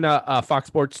it's on Fox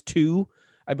Sports 2,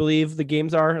 I believe the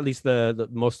games are. At least the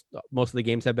most of the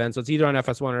games have been. So it's either on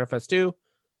FS1 or FS2.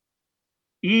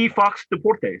 Fox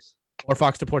Deportes. Or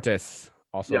Fox Deportes.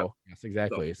 Also, yeah. Yes,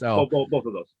 exactly. So both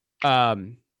of those.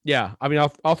 Yeah. I mean,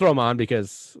 I'll throw them on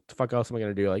because what the fuck else am I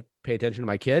gonna do? Like pay attention to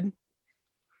my kid?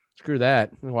 Screw that.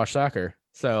 I'm gonna watch soccer.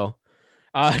 So,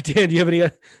 Dan, do you have any?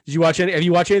 Did you watch any? Have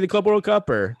you watched any of the Club World Cup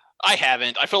or? I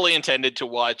haven't. I fully intended to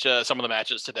watch some of the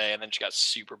matches today, and then just got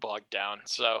super bogged down.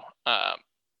 So,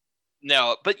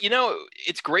 no. But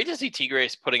it's great to see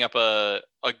Tigres putting up a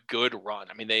good run.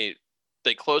 I mean, they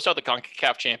closed out the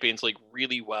CONCACAF Champions League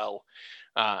really well.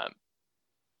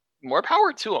 More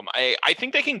power to them. I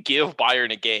think they can give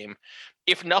Bayern a game.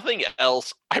 If nothing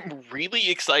else, I'm really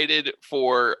excited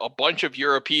for a bunch of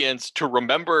Europeans to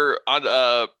remember on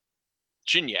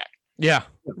Gignac. Yeah,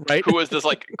 right. Who was this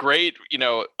great,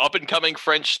 up and coming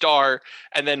French star,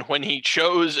 and then when he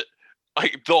chose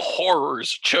the horrors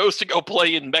chose to go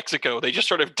play in Mexico, they just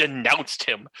sort of denounced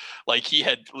him like he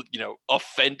had,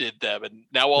 offended them. And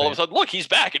now all of a sudden, look, he's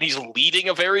back and he's leading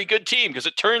a very good team because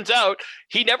it turns out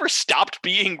he never stopped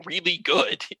being really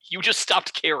good. You just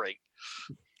stopped caring.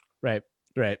 Right.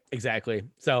 Exactly.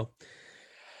 So,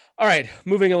 all right,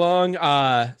 moving along.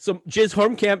 So Jizz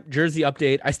Hornkamp jersey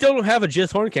update. I still don't have a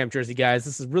Jizz Hornkamp jersey, guys.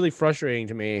 This is really frustrating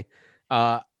to me.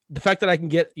 The fact that I can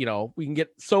get, we can get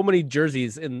so many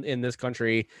jerseys in this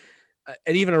country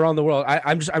and even around the world.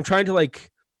 I'm trying to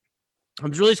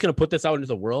I'm really just going to put this out into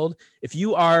the world. If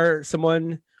you are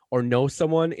someone or know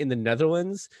someone in the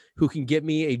Netherlands who can get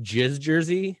me a Jizz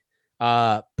jersey,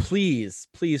 please,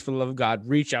 for the love of God,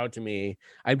 reach out to me.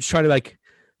 I'm just trying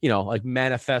to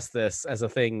manifest this as a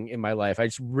thing in my life. I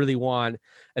just really want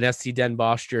an SC Den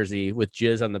Bosch jersey with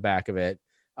Jizz on the back of it.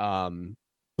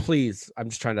 Please, I'm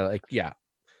just trying to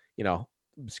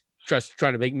just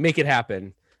trying to make it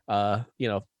happen,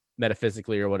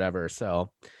 metaphysically or whatever.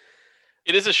 So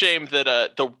it is a shame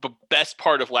that the best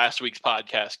part of last week's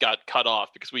podcast got cut off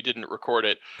because we didn't record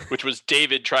it, which was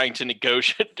David trying to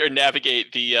negotiate or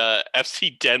navigate the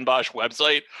FC Den Bosch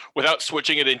website without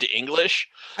switching it into English.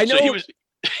 I know. So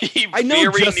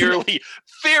he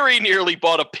very nearly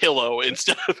bought a pillow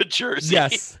instead of a jersey.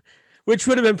 Yes. Which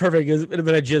would have been perfect. It would have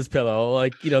been a Jizz pillow.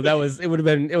 It would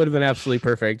have been absolutely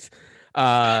perfect.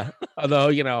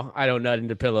 Although, I don't nut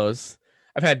into pillows.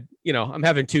 I've had, I'm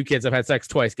having 2 kids. I've had sex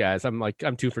twice, guys. I'm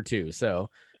 2 for 2.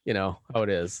 So, how it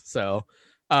is. So,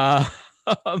 I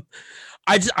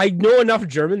know enough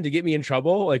German to get me in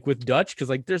trouble, with Dutch. Cause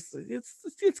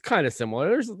it's kind of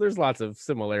similar. There's lots of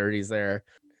similarities there.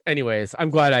 Anyways,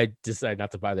 I'm glad I decided not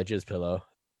to buy the Jizz pillow.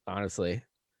 Honestly,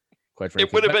 quite frankly,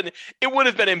 it would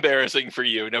have been embarrassing for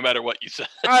you no matter what you said.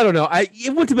 I don't know. It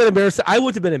wouldn't have been embarrassing. I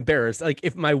would have been embarrassed.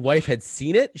 If my wife had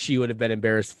seen it, she would have been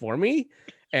embarrassed for me.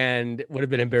 And would have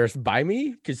been embarrassed by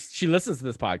me because she listens to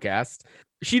this podcast.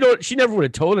 She never would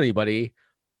have told anybody,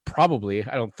 probably,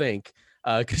 I don't think,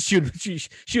 because she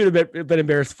would have been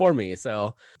embarrassed for me.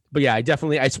 So, but yeah, I just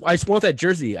want that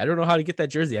jersey. I don't know how to get that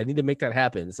jersey. I need to make that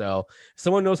happen. So, if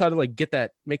someone knows how to make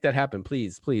that happen,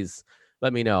 please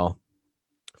let me know.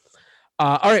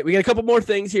 All right, we got a couple more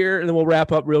things here, and then we'll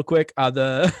wrap up real quick.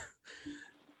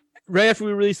 Right after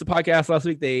we released the podcast last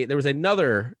week, there was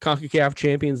another CONCACAF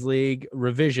Champions League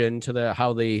revision to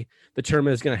how the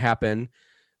tournament is going to happen.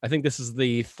 I think this is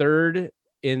the third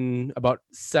in about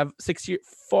 5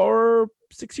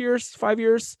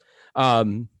 years.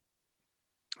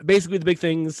 Basically, the big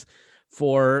things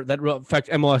for that will affect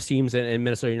MLS teams and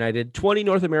Minnesota United. 20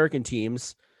 North American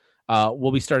teams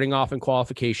will be starting off in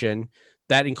qualification.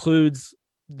 That includes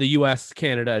the U.S.,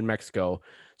 Canada, and Mexico.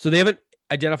 So they haven't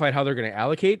identified how they're going to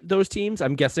allocate those teams.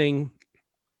 I'm guessing,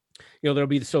 there'll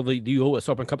be the U.S.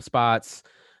 Open Cup spots,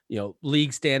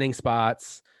 league standing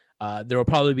spots. There will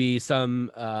probably be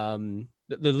some the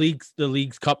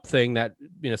league's cup thing that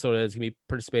Minnesota is going to be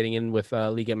participating in with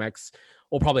League MX.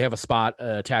 Will probably have a spot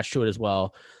attached to it as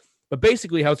well. But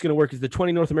basically, how it's going to work is the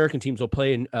 20 North American teams will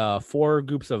play in 4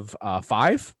 groups of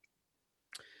 5,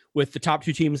 with the top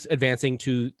 2 teams advancing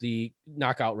to the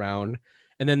knockout round.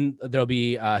 And then there'll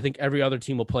be, I think every other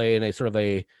team will play in a sort of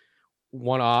a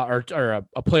one-off or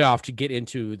a playoff to get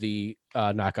into the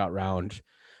knockout round.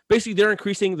 Basically, they're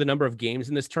increasing the number of games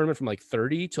in this tournament from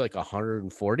 30 to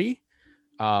 140.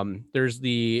 There's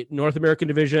the North American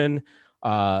division,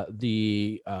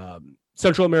 the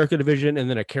Central America division, and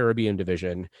then a Caribbean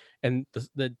division. And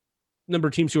the number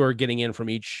of teams who are getting in from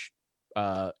each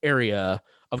area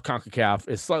of CONCACAF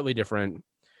is slightly different,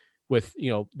 with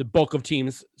the bulk of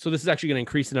teams. So this is actually going to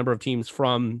increase the number of teams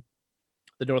from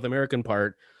the North American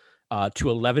part to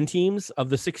 11 teams of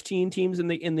the 16 teams in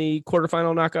the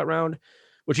quarterfinal knockout round,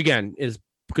 which again is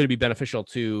going to be beneficial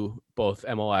to both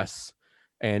MLS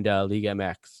and League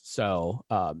MX. So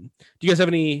do you guys have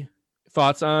any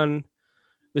thoughts on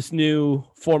this new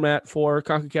format for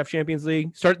CONCACAF Champions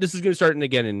League? This is going to start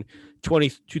again in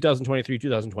 2023,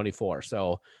 2024.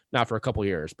 So not for a couple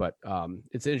years, but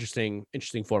it's an interesting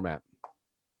format.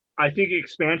 I think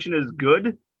expansion is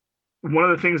good. One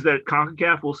of the things that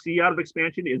CONCACAF will see out of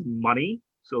expansion is money.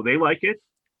 So they like it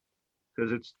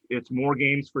because it's more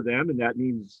games for them, and that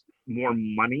means more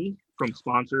money from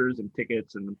sponsors and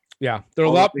tickets. And yeah,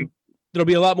 there'll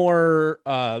be a lot more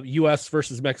US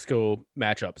versus Mexico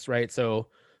matchups, right? So,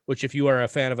 which if you are a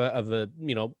fan of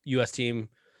the US team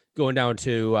going down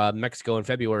to Mexico in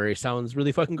February, sounds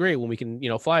really fucking great when we can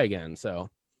fly again. So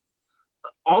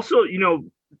also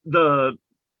the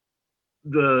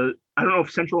I don't know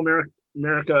if Central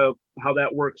America how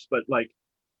that works, but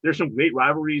there's some great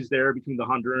rivalries there between the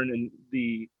Honduran and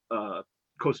the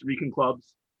Costa Rican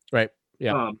clubs. Right.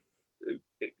 Yeah.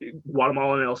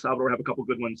 Guatemala and El Salvador have a couple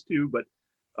good ones too, but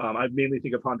I mainly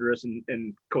think of Honduras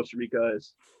and Costa Rica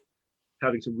as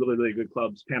having some really, really good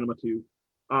clubs. Panama too.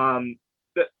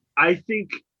 But I think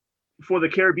for the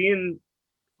Caribbean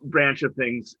branch of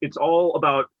things, it's all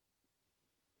about,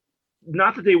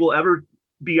 not that they will ever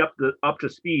be up to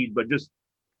speed, but just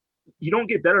you don't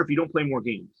get better if you don't play more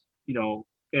games,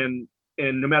 and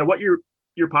no matter what your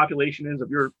population is,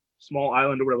 of your small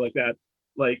island or whatever like that,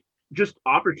 just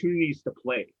opportunities to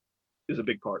play is a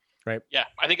big part. Right. Yeah,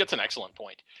 I think that's an excellent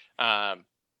point.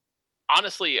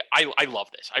 Honestly, I love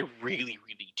this. I really,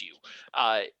 really do.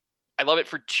 I love it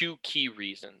for two key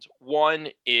reasons. One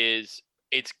is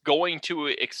it's going to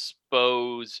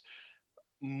expose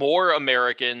more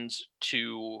Americans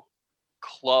to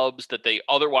clubs that they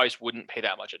otherwise wouldn't pay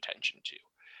that much attention to.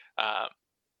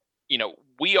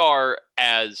 We are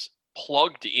as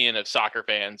plugged in of soccer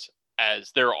fans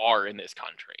as there are in this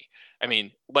country. I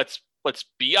mean, let's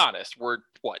be honest. We're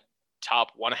what,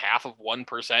 top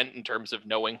 0.5% in terms of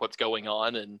knowing what's going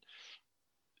on in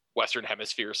Western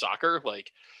Hemisphere soccer.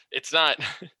 Like, it's not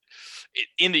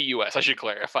in the U.S. I should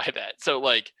clarify that. So,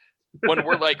 like, when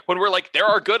we're like, there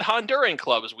are good Honduran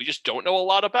clubs, we just don't know a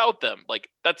lot about them. Like,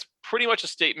 that's pretty much a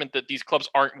statement that these clubs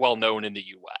aren't well known in the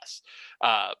U.S.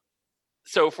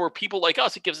 So for people like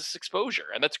us, it gives us exposure,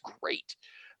 and that's great.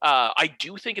 I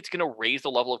do think it's going to raise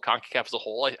the level of CONCACAF as a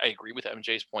whole. I agree with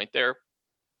MJ's point there.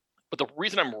 But the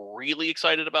reason I'm really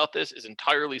excited about this is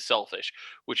entirely selfish,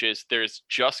 which is there's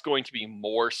just going to be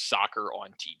more soccer on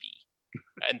TV.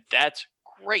 And that's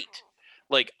great.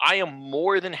 Like, I am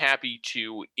more than happy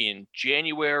to, in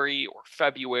January or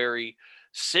February,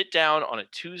 sit down on a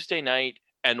Tuesday night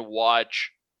and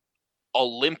watch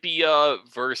Olympia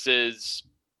versus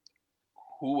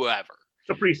whoever.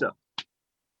 Saprissa.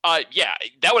 Yeah,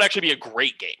 that would actually be a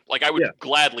great game. Like, I would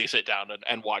gladly sit down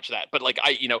and watch that. But like,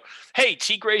 hey,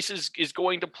 Tigres is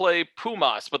going to play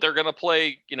Pumas, but they're going to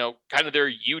play, kind of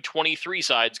their U23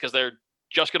 sides because they're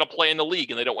just going to play in the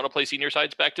league and they don't want to play senior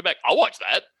sides back to back. I'll watch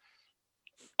that.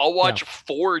 I'll watch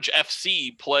Forge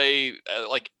FC play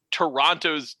like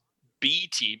Toronto's B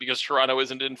team because Toronto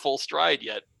isn't in full stride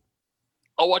yet.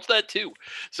 I'll watch that too.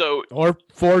 So, or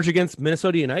Forge against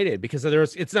Minnesota United, because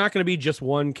it's not going to be just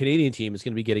one Canadian team is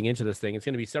going to be getting into this thing. It's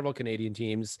going to be several Canadian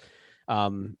teams. I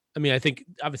mean, I think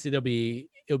obviously it'll be,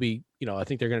 I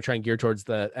think they're going to try and gear towards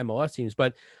the MLS teams,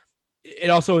 but it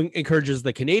also encourages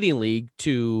the Canadian League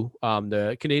to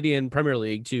the Canadian Premier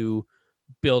League to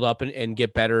build up and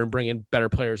get better and bring in better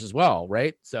players as well.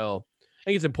 Right. So I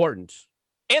think it's important.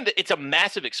 And it's a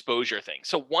massive exposure thing.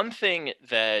 So one thing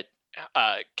that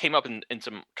came up in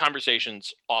some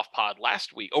conversations off pod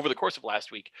over the course of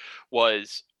last week,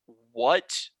 was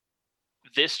what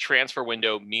this transfer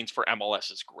window means for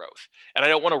MLS's growth. And I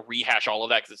don't want to rehash all of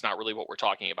that because it's not really what we're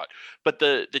talking about. But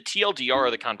the TLDR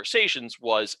of the conversations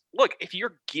was, look, if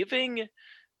you're giving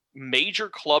major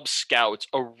club scouts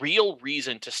a real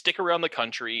reason to stick around the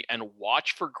country and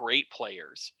watch for great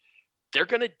players, they're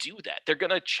going to do that. They're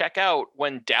going to check out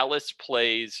when Dallas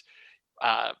plays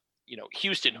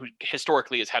Houston, who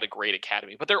historically has had a great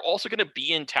academy, but they're also going to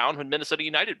be in town when Minnesota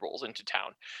United rolls into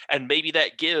town. And maybe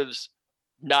that gives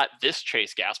not this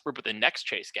Chase Gasper, but the next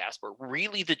Chase Gasper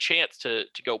really the chance to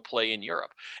go play in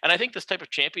Europe. And I think this type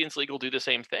of Champions League will do the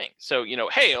same thing. So,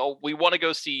 hey, we want to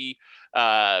go see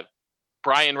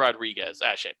Brian Rodriguez.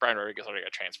 Brian Rodriguez already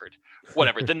got transferred.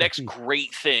 Whatever. The next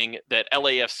great thing that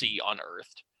LAFC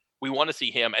unearthed. We want to see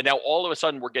him. And now all of a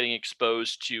sudden we're getting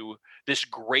exposed to this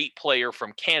great player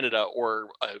from Canada or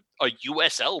a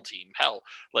USL team. Hell,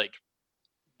 like,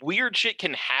 weird shit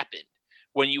can happen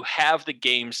when you have the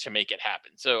games to make it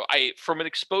happen. So from an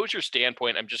exposure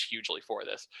standpoint, I'm just hugely for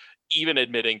this, even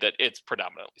admitting that it's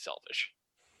predominantly selfish.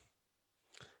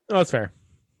 Oh, that's fair.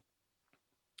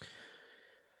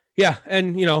 Yeah.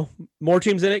 And, more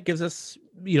teams in it gives us,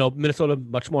 Minnesota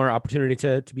much more opportunity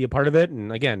to be a part of it.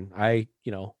 And again, I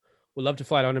would love to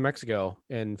fly down to Mexico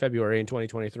in February in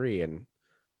 2023 and,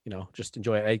 just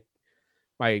enjoy it.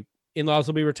 My in-laws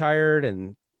will be retired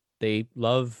and they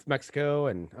love Mexico,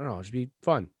 and I don't know, it should be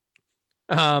fun.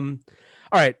 All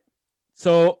right.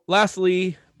 So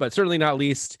lastly, but certainly not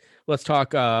least, let's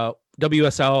talk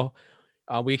WSL.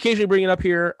 We occasionally bring it up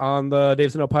here on the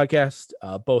Dave's No podcast.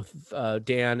 Both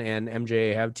Dan and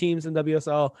MJ have teams in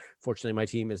WSL. Fortunately, my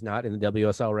team is not in the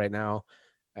WSL right now,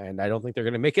 and I don't think they're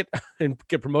going to make it and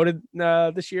get promoted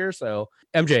this year. So,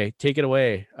 MJ, take it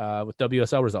away with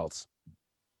WSL results.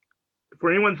 For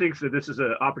anyone thinks that this is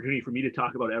an opportunity for me to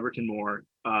talk about Everton more,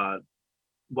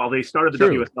 while they started the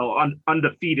WSL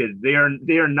undefeated, they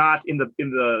are not in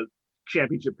the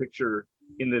championship picture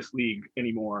in this league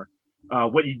anymore.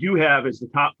 What you do have is the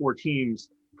top four teams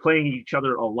playing each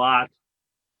other a lot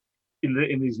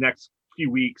in these next few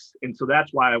weeks, and so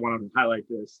that's why I wanted to highlight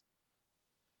this.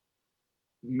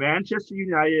 Manchester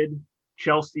United,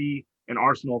 Chelsea, and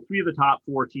Arsenal, three of the top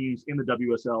four teams in the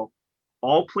WSL,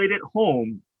 all played at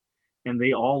home, and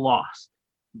they all lost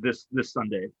this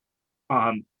Sunday.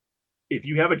 If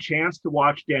you have a chance to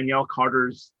watch Danielle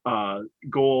Carter's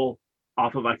goal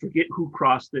off of, I forget who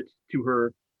crossed it to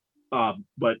her,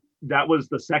 but that was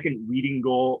the second Reading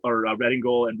goal or Reading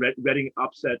goal, and Reading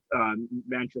upset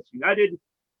Manchester United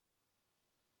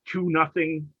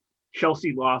 2-0.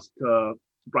 Chelsea lost to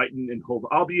Brighton and Hove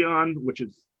Albion, which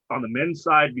is on the men's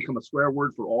side become a swear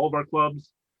word for all of our clubs.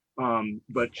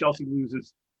 But Chelsea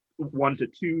loses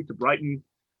 1-2 to Brighton,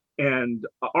 and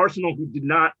Arsenal, who did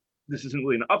not. This isn't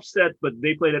really an upset, but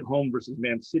they played at home versus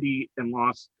Man City and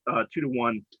lost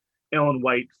 2-1. Ellen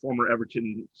White, former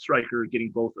Everton striker,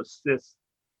 getting both assists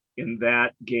in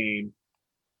that game.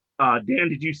 Dan,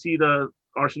 did you see the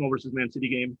Arsenal versus Man City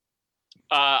game?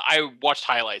 I watched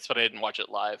highlights, but I didn't watch it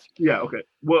live. Yeah, okay.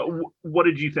 What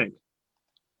did you think?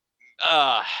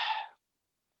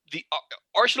 The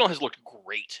Arsenal has looked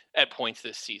great at points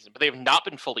this season, but they have not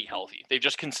been fully healthy. They've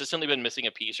just consistently been missing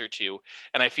a piece or two,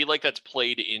 and I feel like that's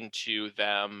played into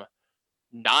them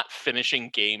not finishing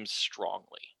games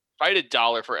strongly. If I had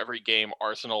 $1 for every game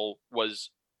Arsenal was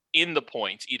in the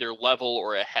points, either level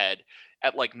or ahead,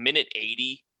 at like minute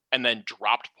 80, and then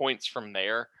dropped points from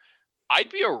there, I'd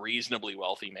be a reasonably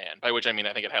wealthy man, by which I mean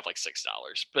I think I'd have like $6,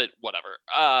 but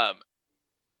whatever.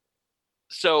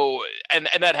 So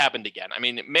that happened again. I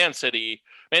mean, Man City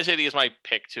is my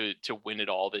pick to win it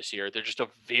all this year. They're just a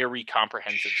very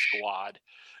comprehensive squad.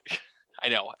 I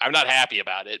know I'm not happy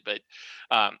about it, but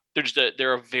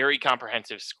they're a very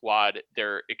comprehensive squad.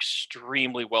 They're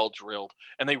extremely well drilled,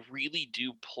 and they really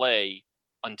do play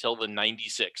until the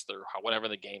 96th or whenever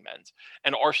the game ends.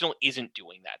 And Arsenal isn't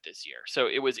doing that this year. So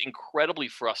it was incredibly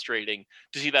frustrating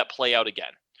to see that play out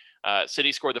again.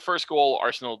 City scored the first goal.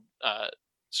 Arsenal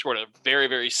scored a very,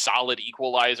 very solid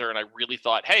equalizer. And I really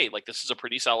thought, hey, like this is a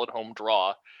pretty solid home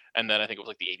draw. And then I think it was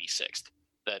like the 86th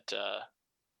that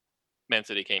Man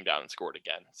City came down and scored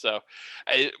again. So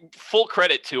full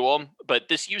credit to them. But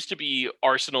this used to be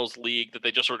Arsenal's league that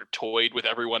they just sort of toyed with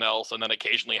everyone else and then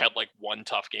occasionally had like one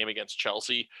tough game against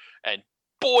Chelsea. And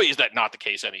boy, is that not the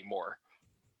case anymore.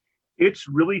 It's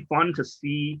really fun to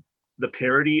see the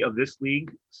parity of this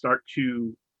league start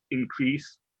to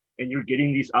increase. And you're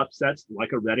getting these upsets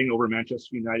like a Reading over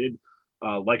Manchester United,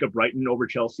 like a Brighton over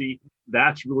Chelsea.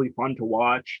 That's really fun to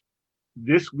watch.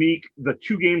 This week, the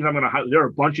two games I'm going to highlight, there are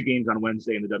a bunch of games on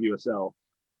Wednesday in the WSL,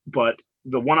 but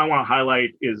the one I want to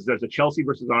highlight is there's a Chelsea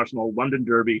versus Arsenal London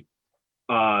Derby.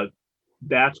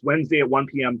 That's Wednesday at 1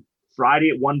 p.m.,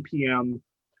 Friday at 1 p.m.,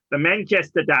 the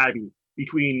Manchester Derby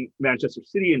between Manchester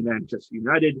City and Manchester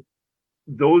United.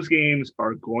 Those games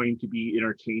are going to be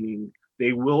entertaining.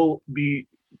 They will be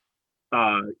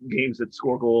games that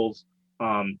score goals.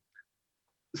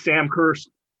 Sam Kerr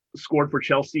scored for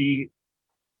Chelsea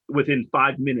within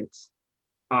 5 minutes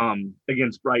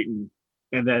against Brighton,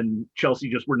 and then Chelsea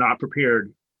just were not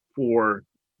prepared for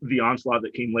the onslaught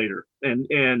that came later.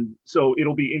 And so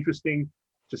it'll be interesting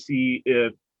to see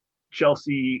if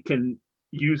Chelsea can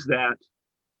use that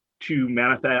to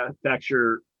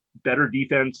manufacture better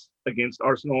defense against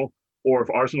Arsenal, or if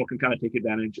Arsenal can kind of take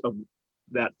advantage of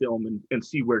that film and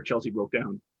see where Chelsea broke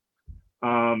down.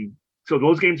 So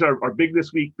those games are big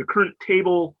this week. The current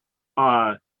table,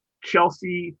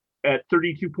 Chelsea at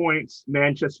 32 points,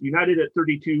 Manchester United at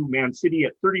 32, Man City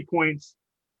at 30 points,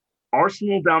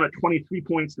 Arsenal down at 23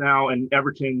 points now, and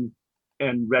Everton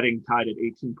and Reading tied at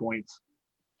 18 points.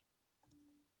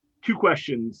 Two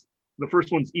questions. The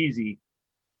first one's easy.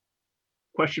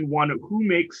 Question one, who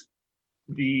makes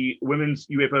the Women's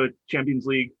UEFA Champions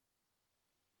League,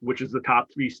 which is the top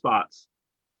 3 spots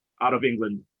out of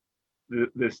England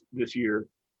this year?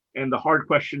 And the hard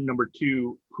question number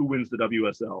 2, who wins the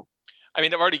WSL? I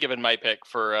mean, I've already given my pick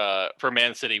for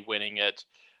Man City winning it.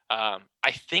 I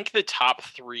think the top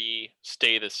 3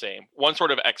 stay the same. One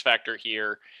sort of X factor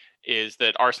here is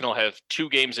that Arsenal have 2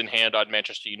 games in hand on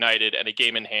Manchester United and a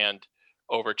game in hand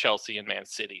over Chelsea and Man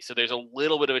City. So there's a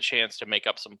little bit of a chance to make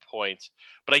up some points,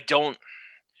 but I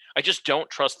just don't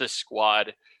trust this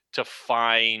squad to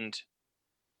find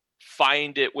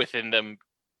it within them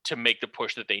to make the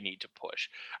push that they need to push.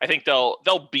 I think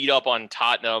they'll beat up on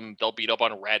Tottenham, they'll beat up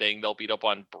on Reading, they'll beat up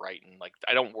on Brighton. Like,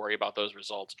 I don't worry about those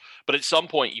results. But at some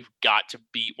point, you've got to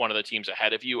beat one of the teams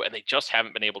ahead of you, and they just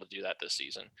haven't been able to do that this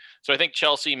season. So I think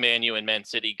Chelsea, Man U, and Man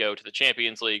City go to the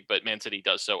Champions League, but Man City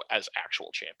does so as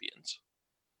actual champions.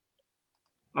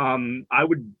 I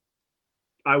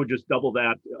would just double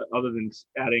that, other than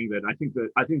adding that I think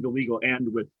the league will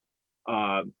end with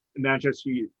Manchester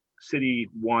City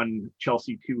 1,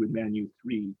 Chelsea 2, and Man U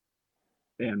 3,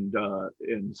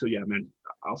 and so yeah,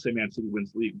 I'll say Man City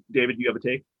wins the league. David, do you have a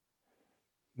take?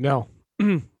 No.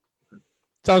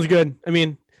 Sounds good. I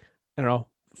mean, I don't know.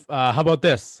 How about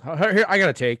this? Here, I got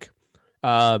a take.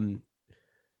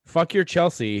 Fuck your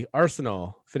Chelsea.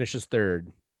 Arsenal finishes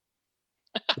 3rd.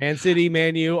 Man City,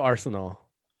 Man U, Arsenal.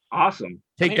 Awesome.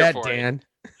 Take here that, for it. Dan.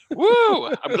 Woo!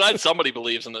 I'm glad somebody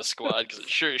believes in this squad because it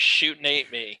sure as shooting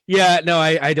ain't me. Yeah, no,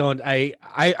 I don't. I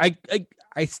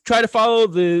try to follow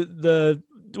the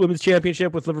women's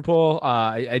championship with Liverpool.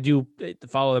 I do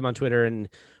follow them on Twitter and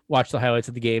watch the highlights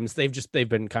of the games. They've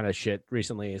been kind of shit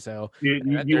recently. So You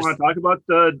want to talk about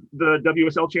the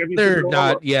WSL championship? they're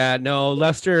not. Yeah, no.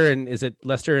 Leicester and is it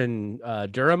Leicester and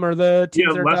Durham are the teams?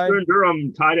 Yeah, that are Leicester tied? and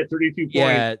Durham tied at 32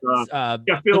 Yeah, points.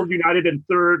 Sheffield United in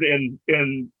third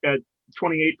and at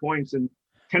 28 points and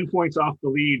 10 points off the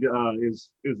lead is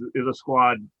a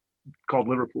squad called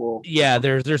Liverpool. Yeah,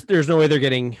 there's no way they're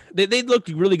getting. They looked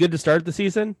really good to start the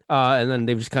season, and then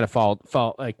they've just kind of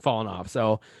fallen off.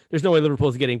 So there's no way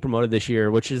Liverpool's getting promoted this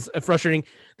year, which is frustrating.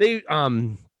 They I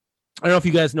don't know if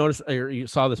you guys noticed or you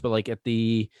saw this, but like at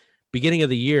the beginning of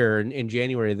the year in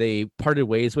January, they parted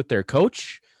ways with their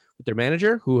coach, with their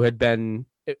manager, who had been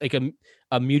like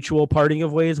a mutual parting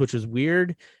of ways, which was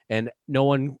weird, and no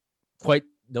one quite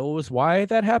knows why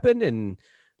that happened. And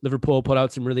Liverpool put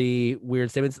out some really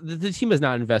weird statements. The team has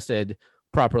not invested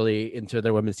properly into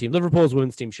their women's team. Liverpool's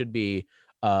women's team should be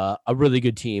a really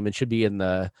good team and should be in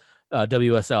the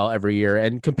WSL every year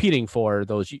and competing for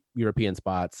those European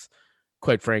spots.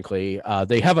 Quite frankly,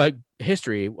 they have a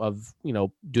history of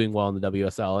doing well in the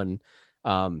WSL, and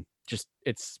just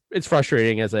it's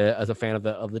frustrating as a fan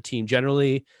of the team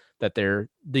generally that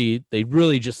they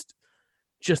really just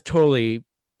totally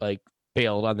like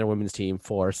bailed on their women's team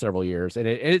for several years, and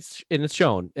it's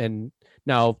shown. And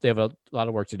now they have a lot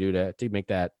of work to do to make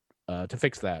that to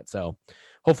fix that. So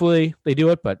hopefully they do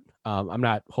it, but I'm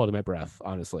not holding my breath,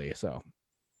 honestly. So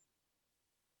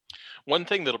one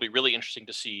thing that'll be really interesting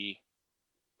to see,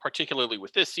 particularly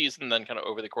with this season, then kind of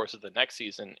over the course of the next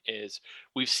season, is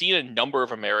we've seen a number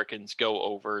of Americans go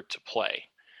over to play,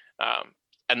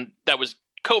 and that was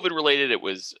COVID related. It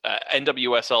was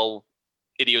NWSL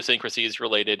idiosyncrasies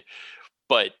related.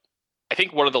 But I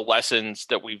think one of the lessons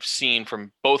that we've seen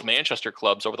from both Manchester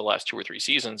clubs over the last 2 or 3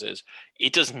 seasons is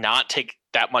it does not take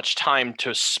that much time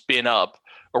to spin up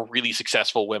a really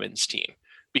successful women's team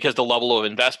because the level of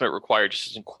investment required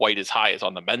just isn't quite as high as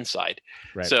on the men's side.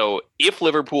 Right. So if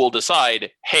Liverpool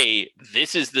decide, hey,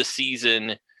 this is the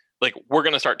season, like we're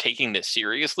going to start taking this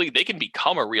seriously, they can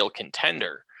become a real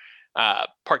contender,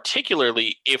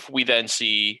 particularly if we then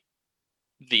see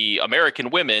the American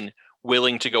women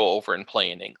willing to go over and play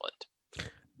in England.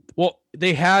 Well,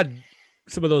 they had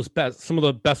some of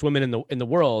the best women in the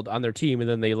world on their team, and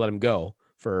then they let them go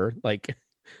for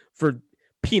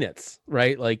peanuts,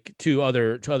 right? Like to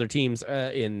other teams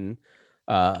in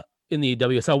the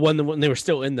WSL when they were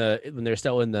still in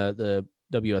the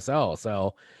WSL.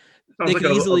 So sounds they like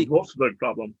could easily a Wolfsburg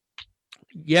problem.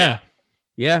 Yeah.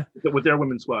 With their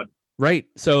women's squad, right?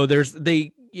 So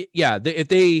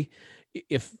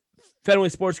if Fenway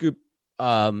Sports Group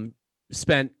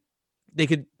spent, they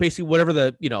could basically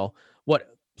whatever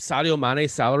what Sadio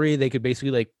Mane's salary, they could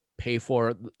basically like pay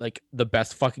for like the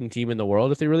best fucking team in the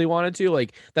world if they really wanted to.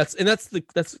 Like that's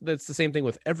the same thing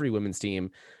with every women's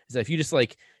team, is that if you just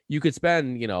like you could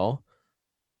spend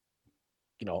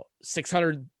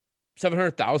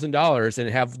 $600,000-$700,000 and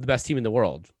have the best team in the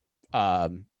world, or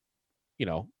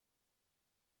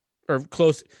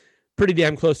close, pretty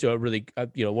damn close to a really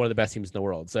one of the best teams in the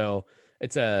world. So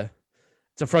it's a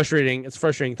frustrating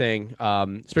thing,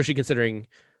 especially considering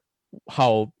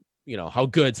how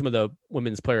good some of the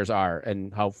women's players are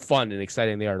and how fun and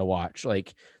exciting they are to watch. Like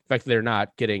the fact that they're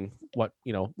not getting what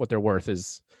they're worth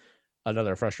is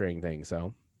another frustrating thing.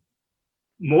 So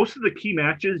most of the key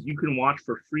matches you can watch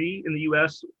for free in the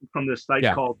US from this site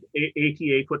called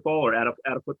ATA Football or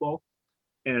ATA Football.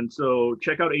 And so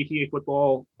check out ATA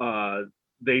Football.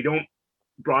 They don't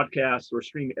broadcast or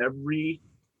stream every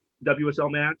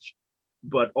WSL match,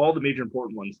 but all the major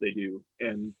important ones they do.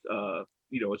 And,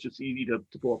 it's just easy to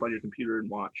pull up on your computer and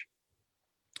watch.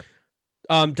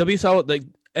 WSL, like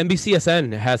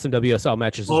NBCSN has some WSL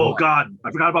matches. Oh, well. God,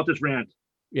 I forgot about this rant.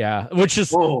 Yeah, which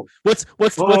is let's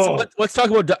talk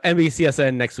about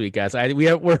NBCSN next week, guys.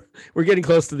 We're getting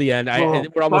close to the end.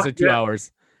 We're almost at 2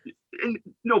 hours.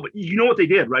 No, but you know what they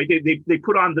did, right? They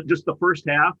put on just the first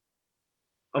half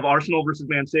of Arsenal versus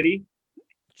Man City.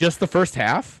 Just the first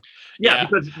half? Yeah,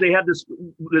 because they had this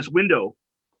window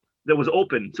that was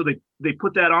open, so they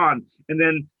put that on, and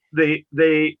then they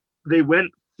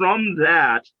went from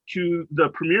that to the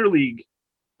Premier League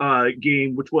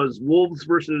game, which was Wolves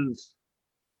versus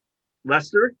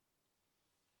Leicester.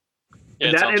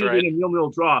 And that ended in a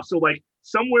 0-0 draw. So like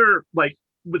somewhere like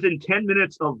within 10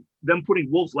 minutes of them putting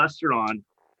Wolves Leicester on,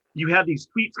 you had these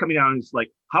tweets coming out, and it's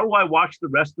like, how do I watch the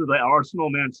rest of the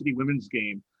Arsenal Man City women's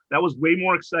game? that was way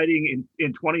more exciting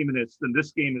in 20 minutes than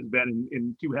this game has been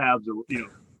in 2 halves, or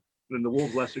than the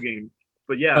Wolves Leicester game.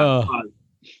 But yeah,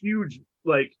 huge.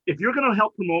 Like, if you're gonna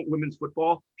help promote women's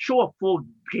football, show a full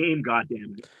game.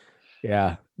 Goddamn it.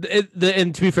 Yeah.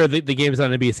 And to be fair, the games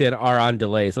on NBC are on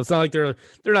delay, so it's not like they're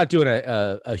not doing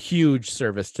a huge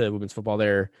service to women's football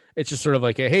there. It's just sort of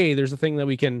like, hey, there's a thing that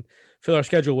we can fill our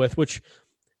schedule with, which,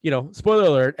 spoiler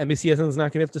alert, NBCSN is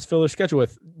not going to have to fill their schedule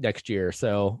with next year.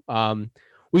 So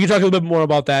we can talk a little bit more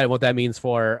about that and what that means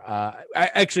for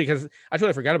because I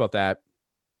totally forgot about that.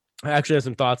 I actually have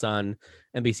some thoughts on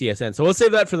NBCSN. So we'll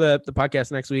save that for the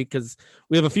podcast next week, because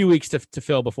we have a few weeks to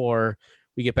fill before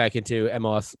we get back into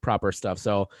MLS proper stuff.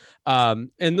 So I'll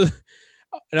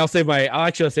save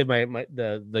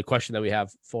the question that we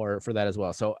have for that as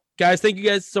well. So guys, thank you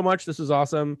guys so much. This was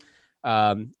awesome.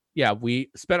 We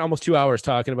spent almost 2 hours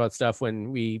talking about stuff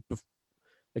when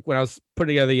I was putting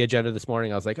together the agenda this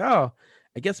morning. I was like, oh,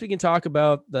 I guess we can talk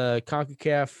about the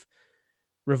CONCACAF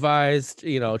revised,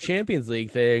 Champions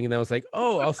League thing. And I was like,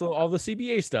 oh, also all the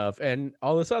CBA stuff and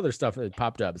all this other stuff that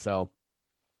popped up. So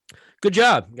good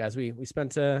job, guys. We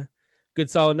spent a good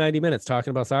solid 90 minutes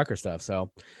talking about soccer stuff.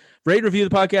 So rate and review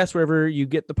the podcast wherever you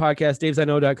get the podcast,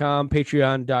 davesIknow.com,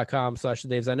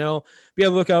 patreon.com/davesIknow. Be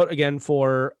on the lookout again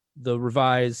for the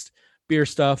revised beer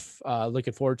stuff.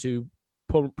 Looking forward to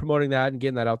promoting that and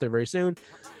getting that out there very soon.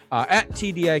 At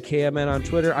TDIKMN on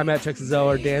Twitter. I'm at Texas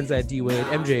Zeller. Dan's at DWade.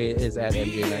 MJ is at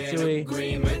MJ Matsui.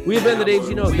 We have been the Daves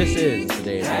You Know. This is the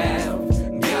Daves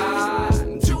Have got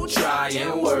to try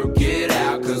and work it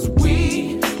out, 'cause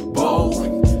we both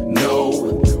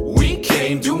know we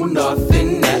can't do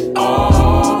nothing at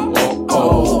all.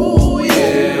 Oh,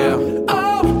 yeah.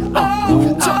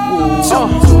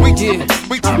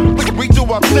 We do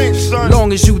our thing, son.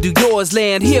 Long as you do yours,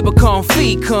 land here become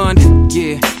fecund.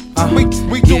 Yeah. We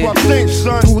do our thing,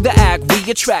 son. Through the act, we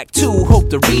attract two, hope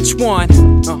to reach one.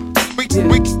 We do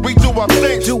our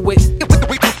thing. Do it.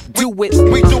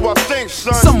 We do our thing,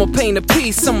 son. Some will paint a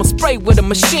piece, some will spray with a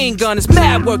machine gun. It's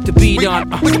mad work to be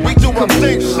done. We do our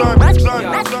thing, son. I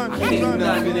can't do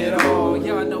nothing at all.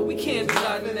 Y'all know we can't do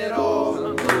nothing at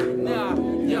all. Nah,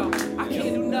 yo, I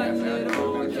can't do nothing at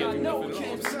all. Y'all know we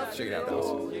can't do nothing at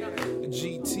all.